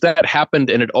since that happened,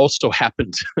 and it also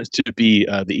happened to be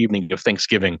the evening of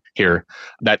Thanksgiving here,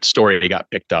 that story got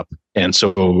picked up. And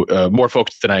so more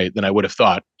folks than I would have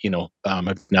thought,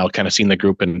 I've now kind of seen the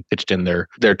group and pitched in their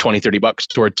 $20-$30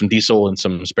 towards some diesel and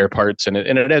some spare parts, and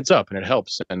it adds up and it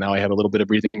helps. And now I have a little bit of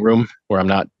breathing room where I'm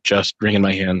not just wringing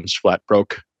my hands flat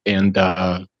broke. And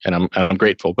I'm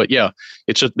grateful. But yeah,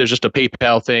 there's just a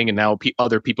PayPal thing, and now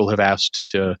other people have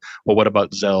asked, well, what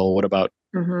about Zelle? What about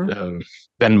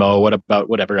Venmo? What about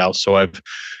whatever else? So I've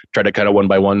tried to kind of one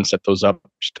by one set those up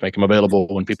just to make them available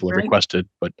when people have requested.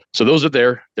 But so those are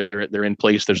there. They're in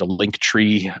place. There's a link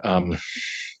tree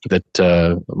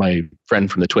that my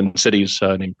friend from the Twin Cities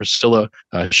named Priscilla,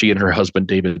 she and her husband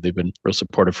David, they've been real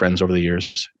supportive friends over the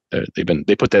years.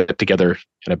 They put that together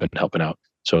and have been helping out.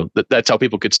 So that's how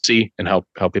people could see and how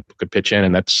people could pitch in.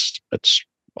 And that's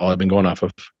all I've been going off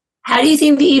of. How do you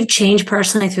think that you've changed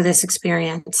personally through this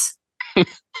experience? Just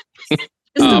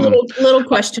a little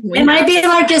question. It might be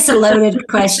like just a loaded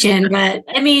question, but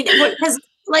I mean, because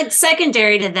like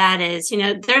secondary to that is,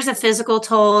 there's a physical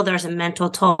toll, there's a mental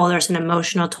toll, there's an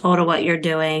emotional toll to what you're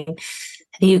doing.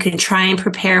 And you can try and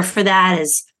prepare for that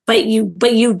but you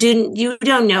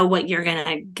don't know what you're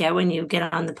gonna get when you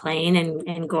get on the plane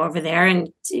and go over there, and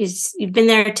you've been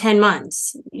there 10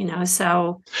 months,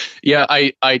 so. Yeah,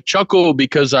 I chuckle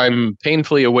because I'm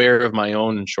painfully aware of my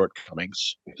own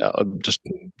shortcomings, just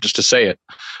to say it.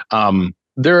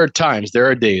 There are times, there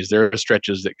are days, there are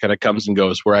stretches that kind of comes and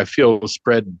goes where I feel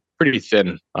spread pretty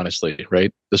thin, honestly,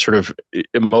 right? The sort of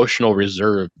emotional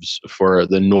reserves for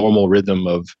the normal rhythm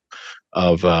of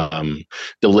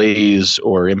delays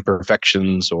or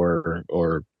imperfections or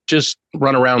just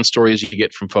run around stories you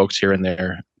get from folks here and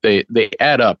there. They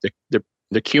add up.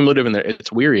 They're cumulative, and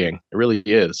it's wearying. It really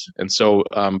is. And so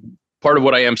part of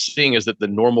what I am seeing is that the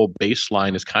normal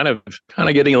baseline is kind of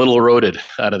getting a little eroded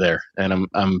out of there, and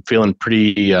I'm feeling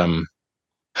pretty.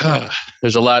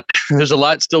 There's a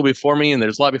lot still before me, and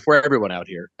there's a lot before everyone out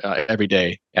here every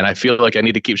day. And I feel like I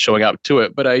need to keep showing up to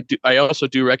it. But I also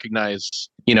do recognize,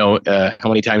 how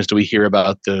many times do we hear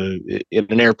about in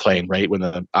an airplane, right? When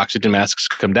the oxygen masks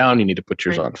come down, you need to put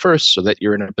yours on first so that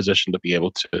you're in a position to be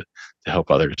able to help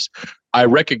others. I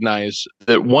recognize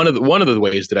that one of the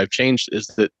ways that I've changed is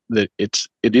that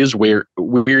it is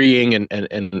wearying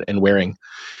and wearing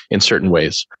in certain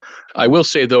ways. I will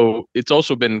say, though, it's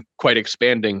also been quite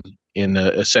expanding in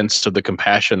a sense of the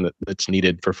compassion that's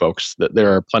needed for folks. That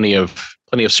there are plenty of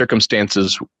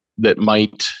circumstances that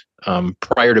might,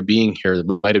 prior to being here,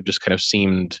 that might have just kind of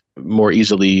seemed more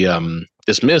easily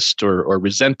dismissed or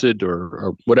resented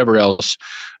or whatever else.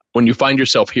 When you find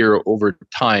yourself here over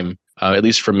time, at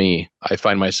least for me, I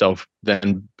find myself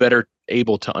then better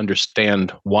able to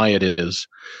understand why it is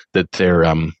that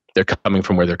they're coming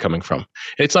from where they're coming from.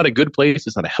 And it's not a good place.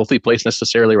 It's not a healthy place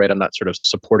necessarily, right? I'm not sort of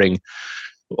supporting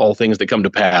all things that come to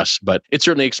pass, but it's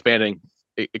certainly expanding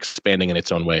in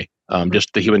its own way.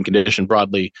 Just the human condition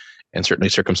broadly, and certainly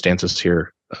circumstances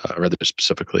here rather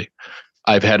specifically.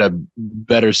 I've had a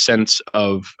better sense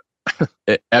of,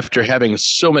 after having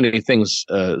so many things,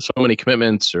 so many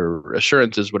commitments or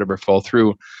assurances, whatever, fall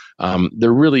through,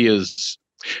 there really is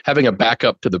having a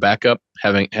backup to the backup,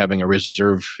 having a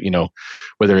reserve,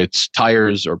 whether it's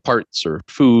tires or parts or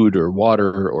food or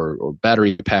water or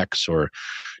battery packs or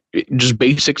just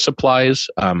basic supplies.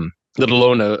 let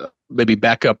alone a maybe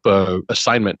backup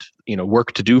assignment,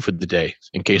 work to do for the day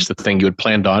in case the thing you had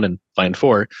planned on and planned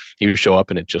for, you show up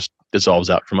and it just dissolves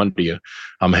out from under you.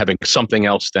 Having something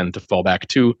else then to fall back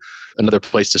to, another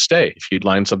place to stay if you'd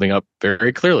lined something up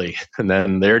very clearly, and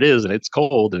then there it is, and it's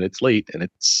cold and it's late and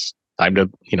it's time to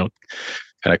kind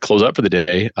of close up for the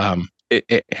day.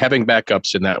 Having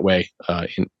backups in that way,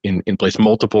 in place,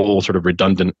 multiple sort of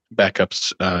redundant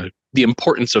backups, the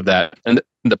importance of that and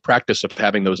the practice of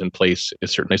having those in place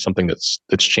is certainly something that's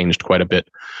changed quite a bit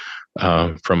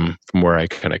from where I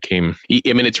kind of came.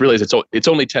 I mean, it's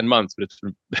only 10 months, but it's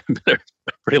been a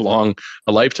pretty long,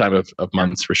 a lifetime of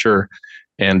months for sure.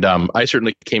 And I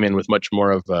certainly came in with much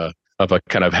more of a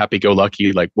kind of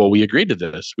happy-go-lucky, like, well, we agreed to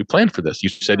this, we planned for this. You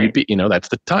said you'd be, that's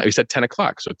the time. You said 10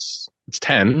 o'clock, so it's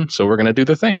 10, so we're going to do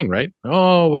the thing, right?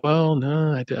 Oh, well,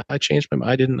 no, I changed my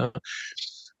mind. I didn't know.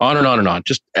 On and on and on.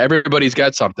 Just everybody's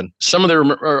got something. Some of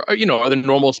them are the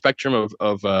normal spectrum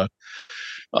of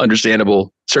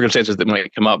understandable circumstances that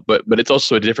might come up, but it's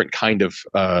also a different kind of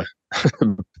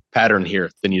pattern here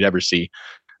than you'd ever see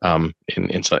in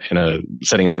a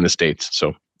setting in the States.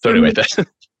 So anyway, that's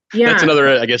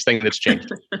another, I guess, thing that's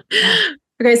changed.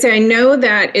 Okay, so I know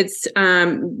that it's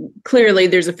clearly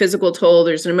there's a physical toll,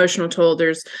 there's an emotional toll,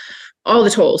 there's all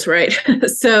the tolls, right?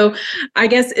 So I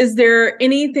guess, is there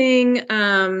anything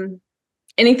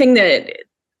that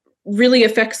really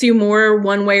affects you more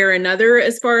one way or another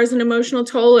as far as an emotional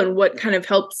toll, and what kind of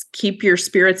helps keep your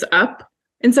spirits up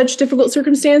in such difficult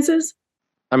circumstances?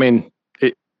 I mean,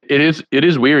 it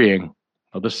is wearying.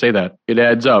 I'll just say that. It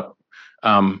adds up.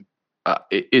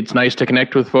 It's nice to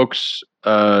connect with folks,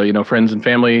 friends and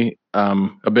family,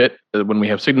 a bit when we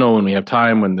have signal, when we have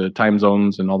time, when the time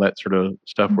zones and all that sort of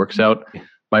stuff works out.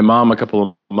 My mom a couple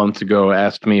of months ago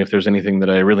asked me if there's anything that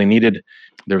I really needed.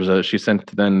 She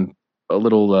sent then a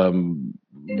little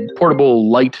portable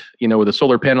light, with a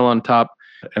solar panel on top,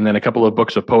 and then a couple of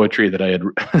books of poetry that I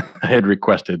had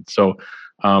requested. So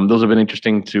those have been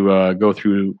interesting to go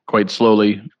through quite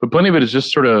slowly, but plenty of it is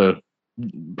just sort of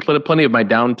plenty of my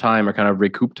downtime or kind of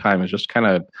recoup time is just kind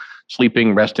of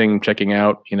sleeping, resting, checking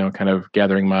out, kind of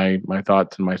gathering my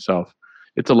thoughts and myself.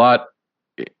 It's a lot.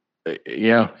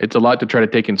 Yeah, it's a lot to try to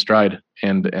take in stride.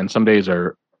 And some days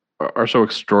are so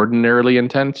extraordinarily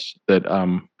intense that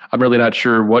I'm really not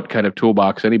sure what kind of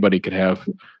toolbox anybody could have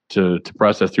to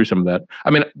process through some of that.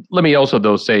 I mean, let me also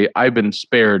though say I've been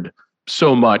spared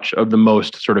so much of the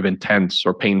most sort of intense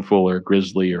or painful or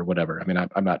grisly or whatever. I mean,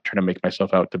 I'm not trying to make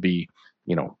myself out to be,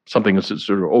 something that's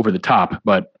sort of over the top,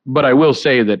 but I will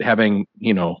say that having,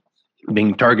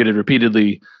 being targeted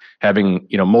repeatedly, having,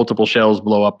 multiple shells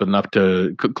blow up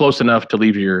close enough to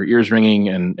leave your ears ringing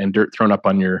and dirt thrown up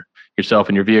on yourself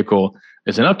and your vehicle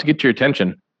is enough to get your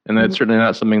attention. And that's certainly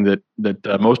not something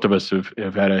that most of us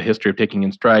have had a history of taking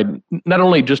in stride, not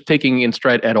only just taking in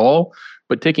stride at all,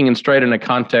 but taking in stride in a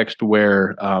context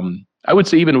where I would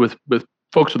say even with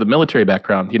folks with a military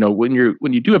background, when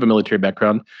you do have a military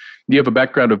background, you have a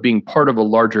background of being part of a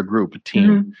larger group, a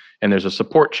team, and there's a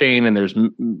support chain and there's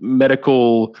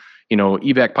medical,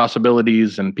 evac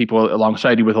possibilities and people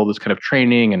alongside you with all this kind of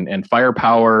training and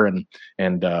firepower and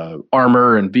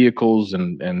armor and vehicles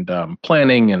and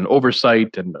planning and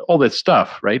oversight and all this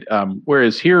stuff, right?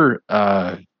 Whereas here,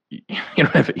 you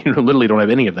literally don't have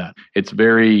any of that. It's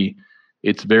very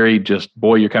just,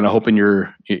 boy, you're kind of hoping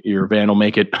your van will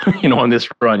make it, on this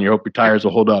run. You hope your tires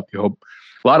will hold up. You hope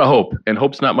a lot of hope, and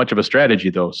hope's not much of a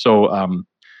strategy though. So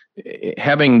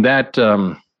having that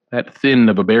thin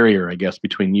of a barrier, I guess,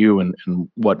 between you and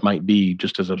what might be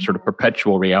just as a sort of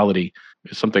perpetual reality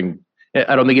is something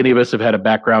I don't think any of us have had a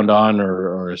background on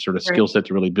or a sort of skill set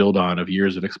to really build on of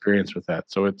years of experience with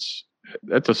that. So it's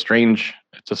a strange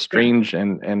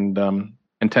and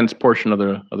intense portion of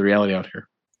the reality out here.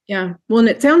 Yeah. Well, and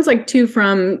it sounds like too,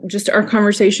 from just our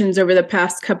conversations over the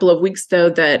past couple of weeks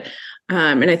though, that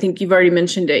and I think you've already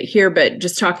mentioned it here, but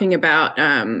just talking about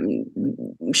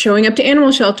showing up to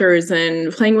animal shelters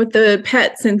and playing with the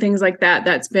pets and things like that,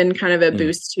 that's been kind of a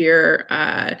boost to your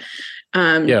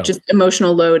just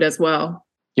emotional load as well.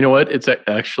 You know what? It's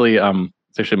actually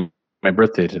my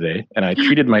birthday today, and I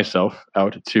treated myself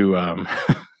out to a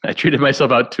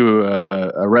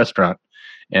restaurant,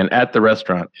 and at the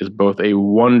restaurant is both a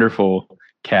wonderful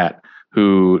cat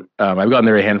who I've gotten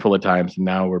there a handful of times, and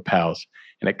now we're pals.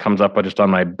 And it comes up just on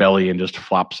my belly and just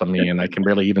flops on me, and I can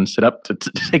barely even sit up to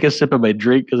take a sip of my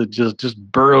drink because it just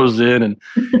burrows in.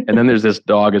 And then there's this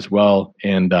dog as well,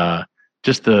 and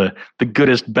just the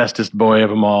goodest, bestest boy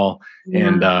of them all.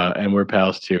 Yeah. And we're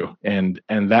pals too. And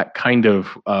that kind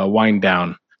of wind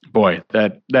down Boy,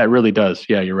 that really does.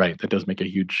 Yeah, you're right. That does make a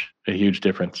huge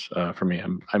difference for me.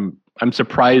 I'm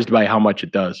surprised by how much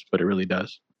it does, but it really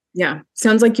does. Yeah,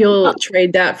 sounds like you'll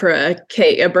trade that for a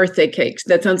birthday cake.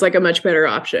 That sounds like a much better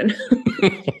option.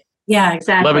 Yeah,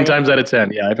 exactly. 11 times out of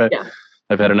 10. Yeah,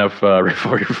 I've had enough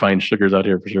refined sugars out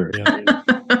here for sure. Yeah.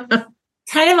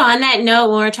 Kind of on that note,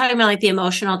 when we're talking about like the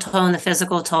emotional toll and the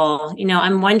physical toll,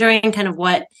 I'm wondering kind of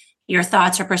what your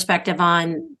thoughts or perspective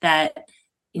on that.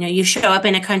 You show up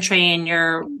in a country and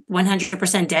you're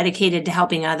 100% dedicated to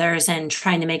helping others and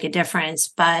trying to make a difference,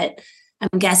 but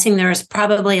I'm guessing there's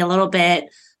probably a little bit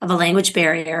of a language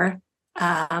barrier.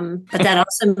 But that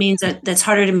also means that it's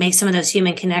harder to make some of those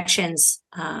human connections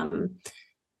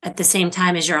at the same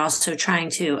time as you're also trying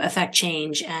to affect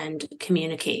change and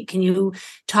communicate. Can you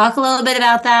talk a little bit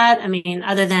about that? I mean,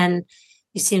 other than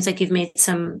it seems like you've made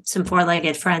some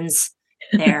four-legged friends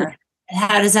there.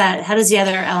 How does the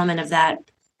other element of that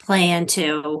play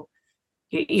into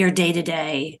your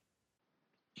day-to-day?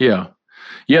 Yeah.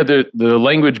 The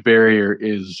language barrier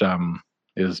is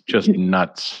just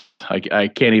nuts. I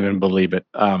can't even believe it.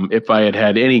 If I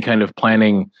had any kind of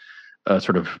planning,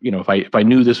 if I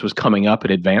knew this was coming up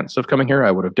in advance of coming here,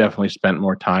 I would have definitely spent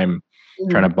more time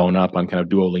trying to bone up on kind of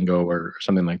Duolingo or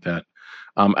something like that.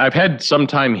 I've had some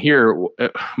time here.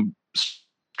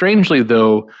 Strangely,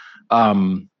 though,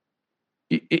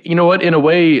 you know what? In a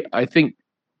way, I think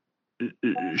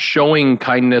showing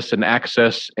kindness and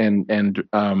access and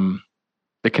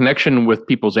the connection with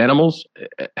people's animals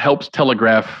helps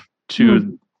telegraph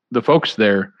to the folks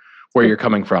there where you're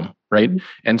coming from, right?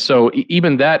 And so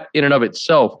even that in and of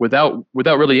itself, without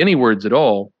really any words at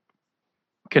all,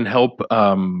 can help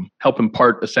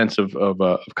impart a sense of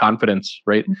confidence,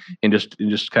 right? In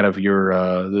just kind of your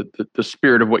the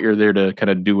spirit of what you're there to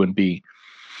kind of do and be.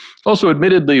 Also,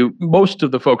 admittedly, most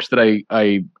of the folks that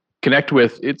I connect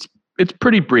with, it's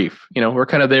pretty brief. We're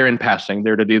kind of there in passing,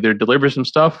 there to either deliver some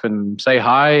stuff and say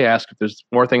hi, ask if there's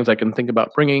more things I can think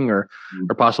about bringing or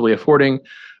possibly affording.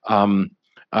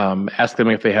 Ask them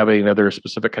if they have any other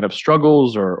specific kind of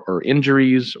struggles or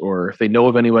injuries, or if they know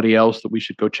of anybody else that we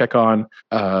should go check on.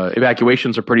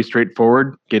 Evacuations are pretty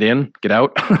straightforward. Get in, get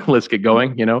out. Let's get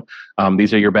going.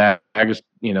 These are your bags.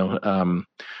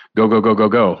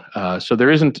 Go. So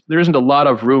there isn't a lot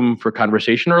of room for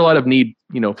conversation or a lot of need,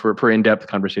 for in-depth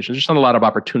conversations. There's not a lot of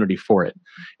opportunity for it,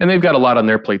 and they've got a lot on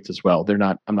their plates as well.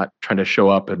 I'm not trying to show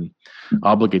up and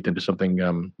obligate them to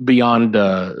something beyond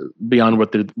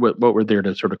what we're there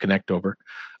to sort of connect over.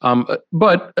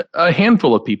 But a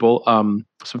handful of people,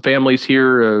 some families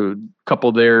here, a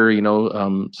couple there,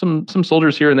 some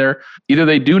soldiers here and there. Either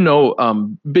they do know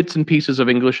bits and pieces of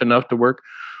English enough to work,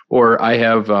 or I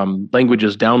have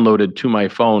languages downloaded to my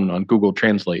phone on Google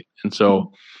Translate. And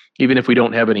so even if we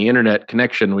don't have any internet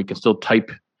connection, we can still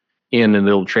type in and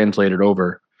it'll translate it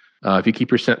over. If you keep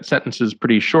your sentences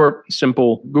pretty short,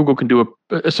 simple, Google can do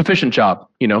a sufficient job,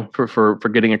 for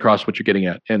getting across what you're getting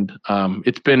at. And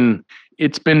it's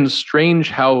been strange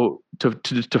how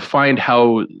to find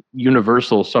how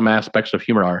universal some aspects of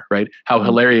humor are, right? How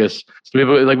hilarious.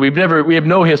 So we have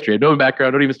no history, no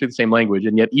background, don't even speak the same language,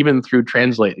 and yet even through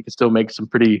Translate, it can still make some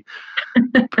pretty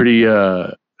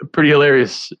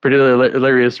hilarious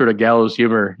sort of gallows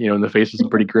humor, in the face of some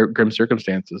pretty grim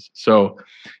circumstances. So,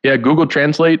 yeah, Google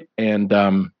Translate and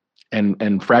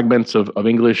fragments of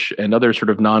English and other sort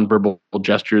of nonverbal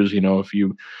gestures. If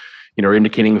you are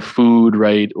indicating food,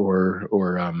 right, or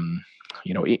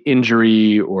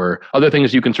injury or other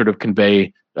things you can sort of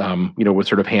convey, with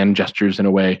sort of hand gestures in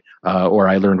a way. Or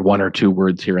I learned one or two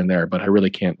words here and there, but I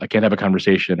can't have a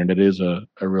conversation, and it is a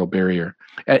real barrier.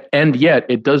 And yet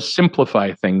it does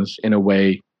simplify things in a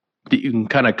way that you can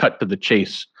kind of cut to the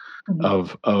chase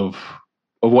of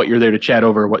what you're there to chat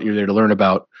over, what you're there to learn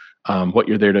about, what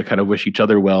you're there to kind of wish each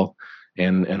other well,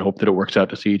 and hope that it works out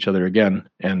to see each other again.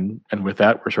 And with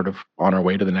that, we're sort of on our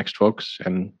way to the next folks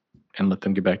and let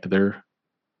them get back to their,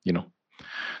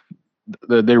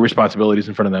 their responsibilities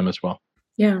in front of them as well.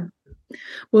 Yeah.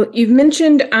 Well, you've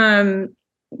mentioned,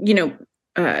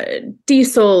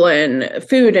 diesel and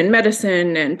food and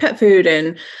medicine and pet food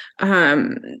and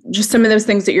just some of those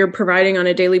things that you're providing on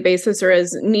a daily basis, or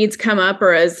as needs come up,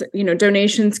 or as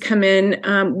donations come in.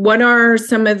 What are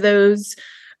some of those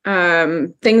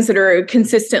things that are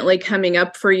consistently coming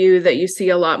up for you that you see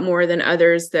a lot more than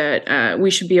others that we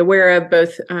should be aware of,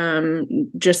 both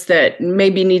just that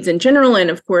maybe needs in general, and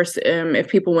of course, if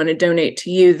people want to donate to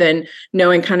you, then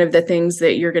knowing kind of the things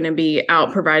that you're going to be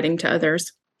out providing to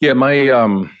others? Yeah,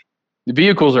 my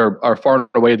vehicles are far and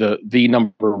away the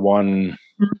number one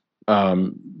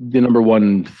the number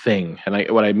one thing. And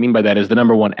what I mean by that is the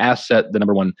number one asset, the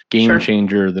number one game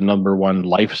changer, the number one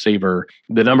lifesaver,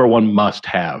 the number one must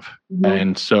have. Mm-hmm.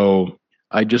 And so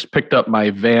I just picked up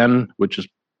my van, which is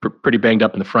pretty banged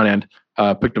up in the front end.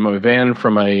 Picked up my van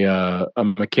from a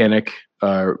mechanic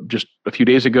just a few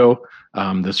days ago.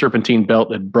 The serpentine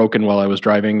belt had broken while I was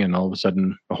driving, and all of a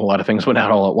sudden a whole lot of things went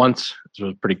out all at once. So it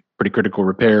was a pretty critical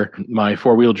repair. My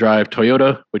 4-wheel drive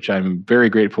Toyota, which I'm very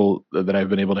grateful that I've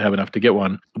been able to have enough to get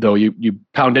one, though you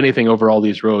pound anything over all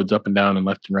these roads up and down and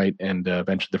left and right, and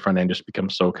eventually the front end just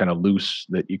becomes so kind of loose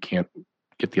that you can't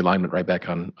get the alignment right back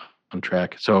on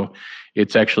track. So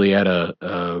it's actually at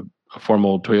a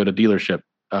formal Toyota dealership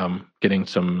getting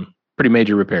some pretty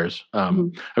major repairs. I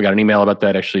got an email about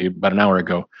that actually about an hour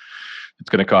ago. It's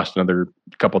going to cost another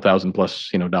couple thousand plus,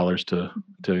 dollars to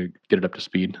get it up to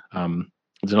speed.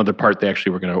 There's another part they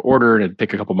actually were going to order, and it'd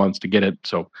take a couple months to get it.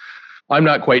 So I'm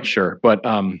not quite sure, but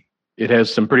it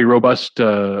has some pretty robust,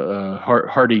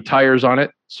 hardy tires on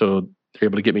it. So they're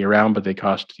able to get me around, but they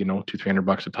cost,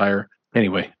 $200-300 a tire.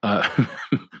 Anyway,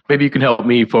 maybe you can help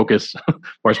me focus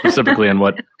more specifically on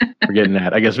what we're getting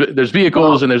at. I guess there's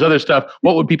vehicles and there's other stuff.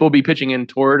 What would people be pitching in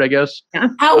toward, I guess? Yeah.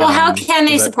 How can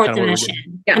they support the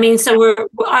mission? Yeah. I mean, so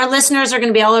our listeners are going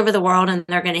to be all over the world, and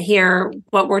they're going to hear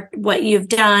what you've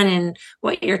done and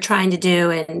what you're trying to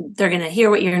do, and they're going to hear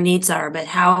what your needs are. But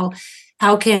how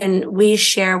can we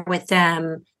share with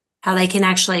them how they can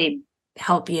actually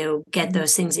help you get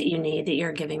those things that you need that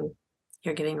you're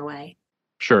giving away?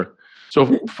 Sure.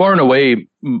 So far and away,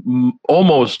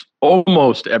 almost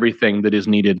everything that is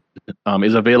needed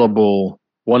is available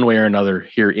one way or another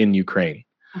here in Ukraine.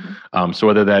 Mm-hmm. So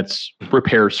whether that's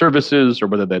repair services, or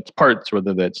whether that's parts,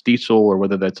 whether that's diesel, or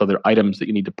whether that's other items that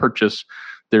you need to purchase,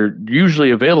 they're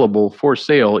usually available for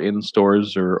sale in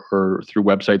stores or through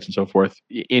websites and so forth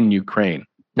in Ukraine.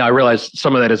 Now, I realize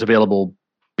some of that is available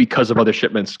because of other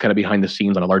shipments kind of behind the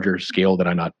scenes on a larger scale that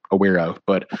I'm not aware of.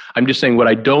 But I'm just saying what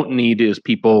I don't need is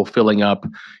people filling up,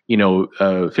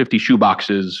 50 shoe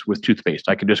boxes with toothpaste.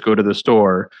 I could just go to the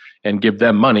store and give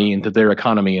them money into their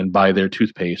economy and buy their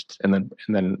toothpaste. And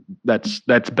then that's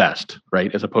best,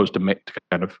 right? As opposed to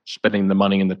kind of spending the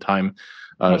money and the time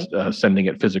sending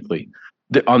it physically.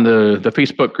 On the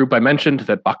Facebook group I mentioned,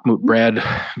 that Bakhmut Brad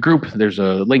group, there's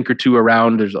a link or two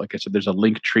around. There's, like I said, there's a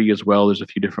link tree as well. There's a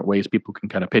few different ways people can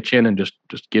kind of pitch in and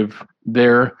just give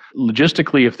there.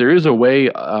 Logistically, if there is a way,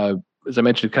 as I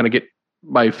mentioned, kind of get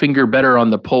my finger better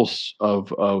on the pulse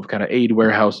of kind of aid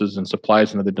warehouses and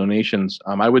supplies and other donations,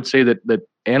 I would say that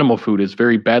animal food is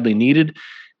very badly needed.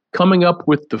 Coming up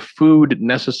with the food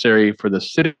necessary for the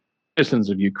citizens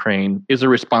of Ukraine is a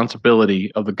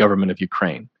responsibility of the government of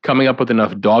Ukraine. Coming up with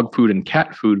enough dog food and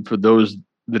cat food for those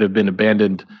that have been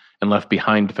abandoned and left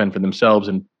behind to fend for themselves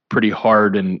in pretty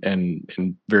hard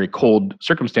and very cold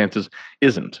circumstances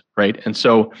isn't, right? And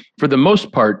so for the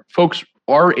most part, folks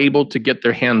are able to get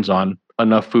their hands on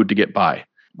enough food to get by.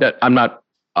 That I'm not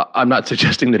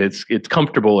suggesting that it's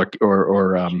comfortable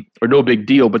or no big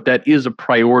deal, but that is a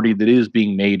priority that is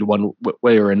being made one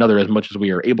way or another as much as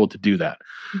we are able to do that.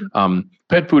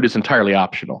 Pet food is entirely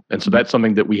optional. And so that's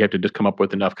something that we have to just come up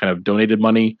with enough kind of donated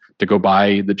money to go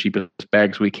buy the cheapest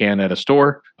bags we can at a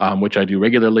store, which I do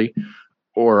regularly.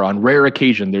 Or on rare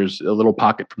occasion, there's a little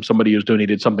pocket from somebody who's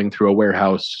donated something through a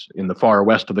warehouse in the far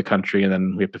west of the country, and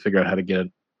then we have to figure out how to get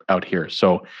it out here.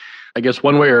 So I guess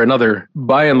one way or another,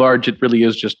 by and large, it really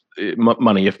is just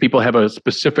money. If people have a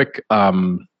specific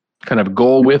kind of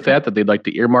goal with that they'd like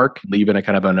to earmark, leave in a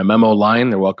kind of a memo line,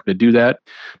 they're welcome to do that.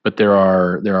 But there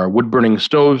are wood burning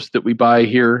stoves that we buy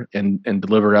here and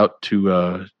deliver out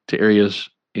to areas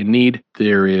in need.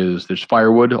 There's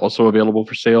firewood also available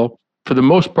for sale. For the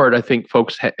most part, I think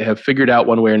folks have figured out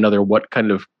one way or another what kind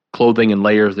of clothing and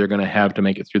layers they're going to have to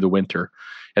make it through the winter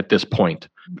at this point.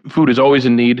 Food is always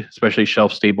in need, especially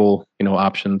shelf-stable,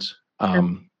 options.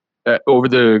 Over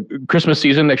the Christmas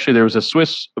season, actually, there was a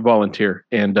Swiss volunteer,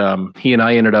 and he and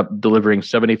I ended up delivering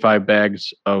 75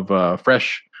 bags of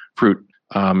fresh fruit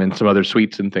and some other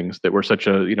sweets and things that were such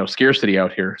a scarcity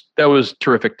out here. That was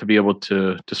terrific to be able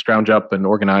to scrounge up and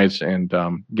organize and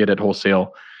get at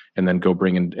wholesale, and then go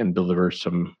bring and deliver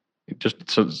something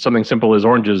simple as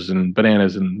oranges and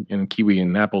bananas and kiwi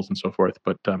and apples and so forth.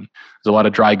 But there's a lot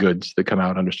of dry goods that come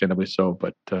out, understandably so.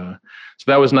 But so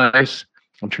that was nice.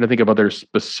 I'm trying to think of other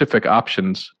specific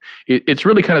options. It's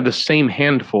really kind of the same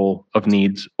handful of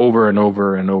needs over and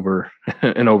over and over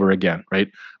and over again, right?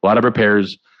 A lot of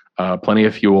repairs, plenty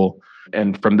of fuel,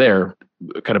 and from there,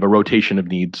 kind of a rotation of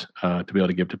needs to be able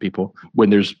to give to people. When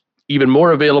there's even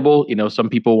more available, some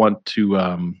people want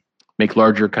to make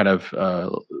larger kind of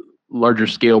larger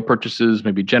scale purchases,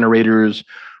 maybe generators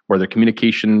or their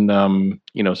communication, some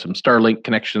Starlink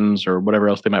connections or whatever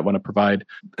else they might want to provide.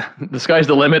 The sky's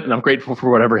the limit, and I'm grateful for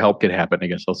whatever help can happen. I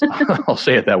guess I'll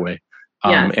say it that way.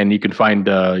 Yes. And you can find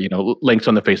links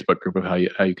on the Facebook group of how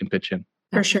you can pitch in.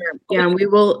 For sure. Yeah, we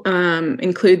will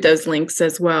include those links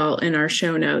as well in our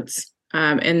show notes.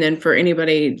 And then for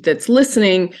anybody that's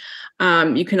listening,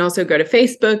 you can also go to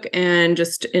Facebook and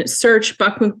just search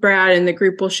Bakhmut Brad, and the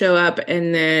group will show up.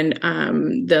 And then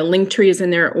the link tree is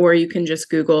in there, or you can just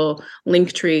Google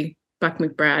Linktree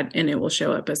Bakhmut Brad, and it will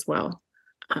show up as well.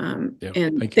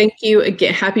 And thank you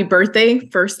again. Happy birthday,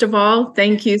 first of all.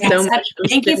 Thank you so much.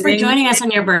 Thank you for joining us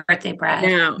on your birthday, Brad.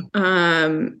 Yeah.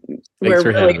 We're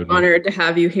really honored to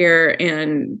have you here,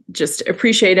 and just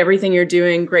appreciate everything you're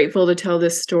doing. Grateful to tell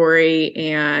this story,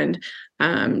 and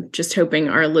just hoping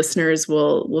our listeners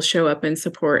will show up and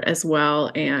support as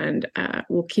well. And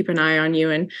we'll keep an eye on you.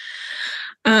 And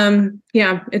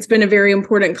it's been a very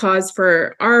important cause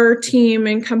for our team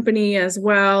and company as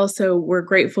well. So we're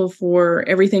grateful for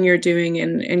everything you're doing,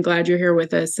 and glad you're here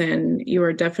with us. And you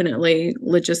are definitely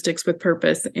logistics with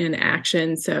purpose in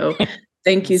action. So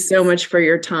thank you so much for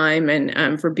your time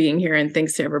and for being here. And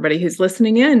thanks to everybody who's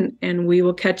listening in. And we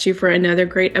will catch you for another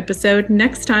great episode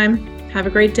next time. Have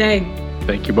a great day.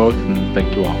 Thank you both, and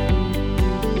thank you all.